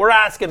get it. We're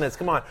asking this.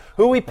 Come on.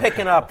 Who are we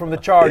picking up from the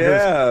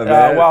Chargers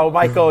while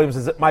Mike Williams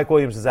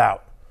is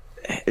out?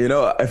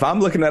 If I'm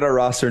looking at our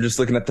roster and just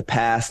looking at the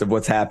past of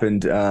what's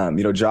happened,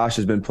 Josh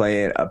has been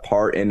playing a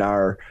part in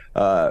our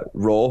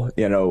role,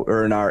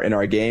 or in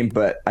our game,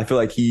 but I feel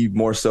like he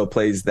more so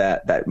plays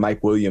that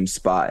Mike Williams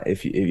spot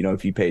if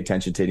you pay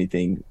attention to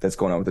anything that's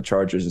going on with the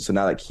Chargers. And so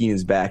now that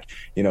Keenan's back,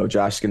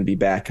 Josh is going to be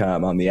back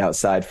on the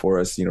outside for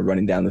us,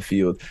 running down the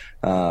field.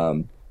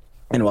 And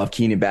we'll have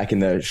Keenan back in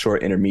the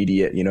short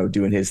intermediate,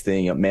 doing his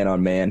thing, man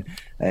on man.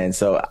 And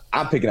so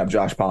I'm picking up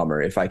Josh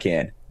Palmer if I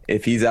can.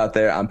 If he's out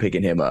there, I'm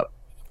picking him up.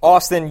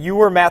 Austin, you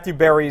were Matthew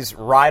Berry's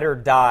ride or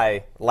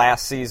die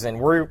last season.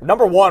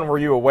 Number one, were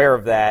you aware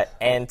of that?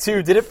 And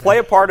two, did it play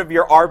a part of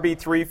your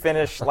RB3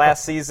 finish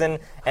last season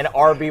and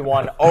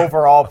RB1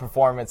 overall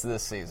performance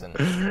this season?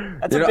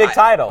 That's a big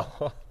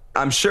title.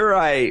 I'm sure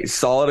I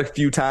saw it a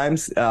few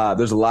times.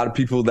 There's a lot of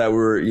people that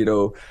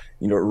were,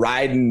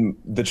 riding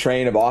the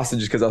train of Austin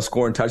just because I was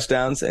scoring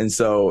touchdowns. And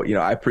so,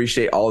 I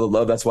appreciate all the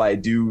love. That's why I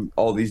do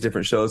all these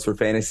different shows for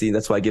fantasy.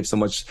 That's why I give so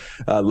much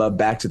love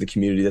back to the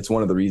community. That's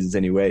one of the reasons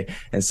anyway.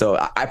 And so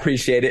I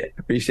appreciate it.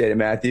 Appreciate it,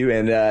 Matthew.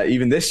 And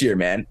even this year,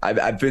 man,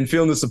 I've been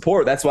feeling the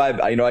support. That's why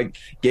I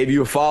gave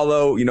you a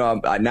follow.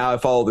 Now I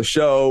follow the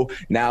show.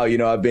 Now,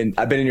 I've been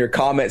in your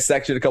comment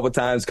section a couple of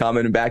times,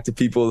 commenting back to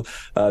people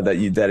that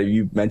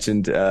you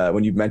mentioned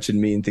when you mentioned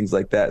me and things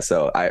like that.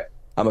 So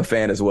I'm a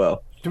fan as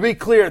well. To be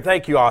clear,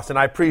 thank you, Austin.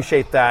 I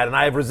appreciate that, and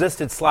I have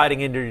resisted sliding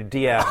into your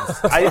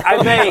DMs.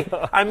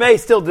 I may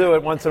still do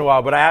it once in a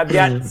while, but I have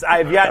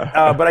yet.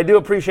 But I do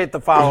appreciate the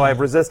follow. I've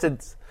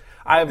resisted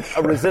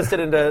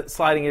into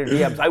sliding into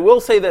your DMs. I will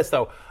say this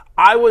though.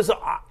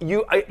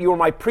 You were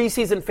my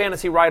preseason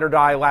fantasy ride or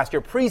die last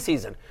year.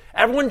 Preseason.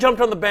 Everyone jumped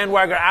on the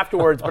bandwagon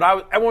afterwards, but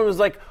everyone was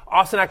like,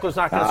 Austin Ekeler's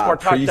not going to score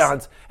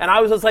touchdowns. And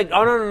I was just like,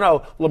 oh,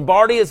 no.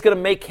 Lombardi is going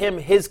to make him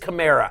his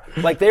Kamara.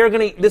 Like,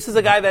 this is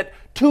a guy that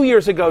 2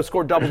 years ago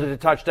scored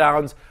double-digit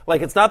touchdowns.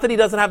 Like, it's not that he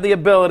doesn't have the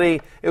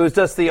ability. It was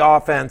just the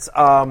offense.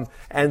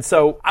 And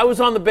so I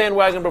was on the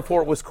bandwagon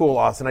before it was cool,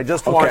 Austin. I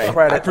just want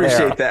credit. I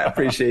appreciate that.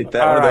 Appreciate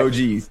that. One of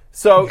the OGs.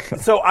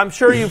 So I'm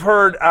sure you've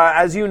heard,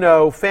 as you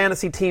know,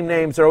 fantasy team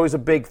names are always a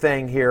big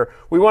thing here.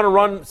 We want to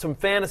run some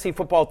fantasy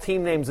football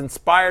team names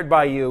inspired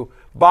by you,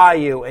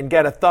 and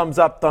get a thumbs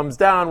up, thumbs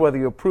down, whether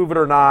you approve it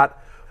or not.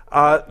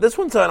 This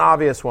one's an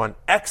obvious one.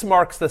 X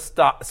marks the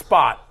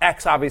spot.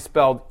 X obviously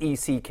spelled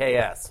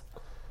ECKS.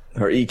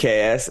 Or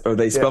EKS. Or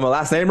they spell my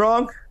last name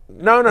wrong?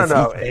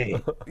 No.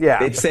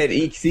 Yeah. It said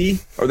EC,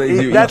 or they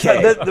do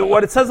EK?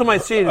 What it says on my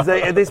sheet is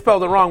they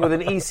spelled it wrong with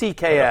an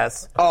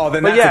ECKS. Oh,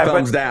 then that's a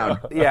thumbs down.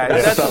 Yeah,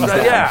 that's a thumbs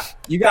down. Yeah.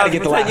 You got to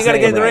get the last name. You got to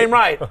get the name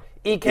right.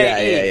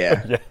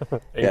 EKE.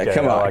 Yeah,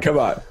 come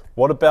on.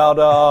 What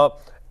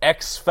about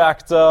X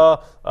Factor,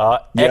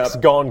 X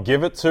Gone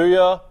Give It To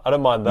You? I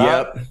don't mind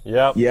that.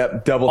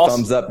 Yep. Double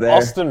thumbs up there.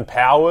 Austin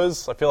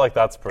Powers. I feel like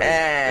that's pretty.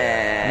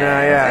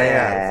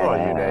 Yeah. It's not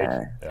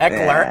unique.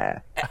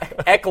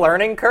 Eck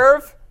Learning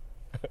Curve?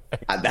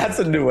 That's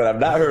a new one. I've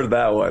not heard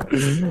that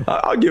one.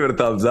 I'll give it a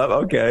thumbs up.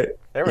 Okay.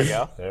 There we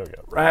go.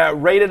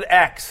 Rated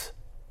X.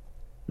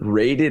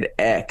 Rated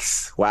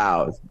X.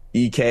 Wow.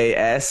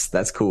 EKS.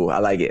 That's cool. I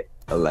like it.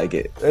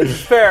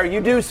 It's fair.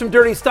 You do some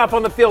dirty stuff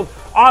on the field.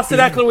 Austin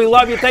Ekeler, we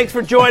love you. Thanks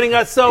for joining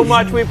us so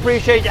much. We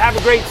appreciate you. Have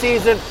a great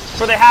season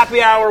for the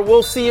happy hour.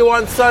 We'll see you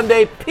on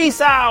Sunday.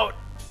 Peace out.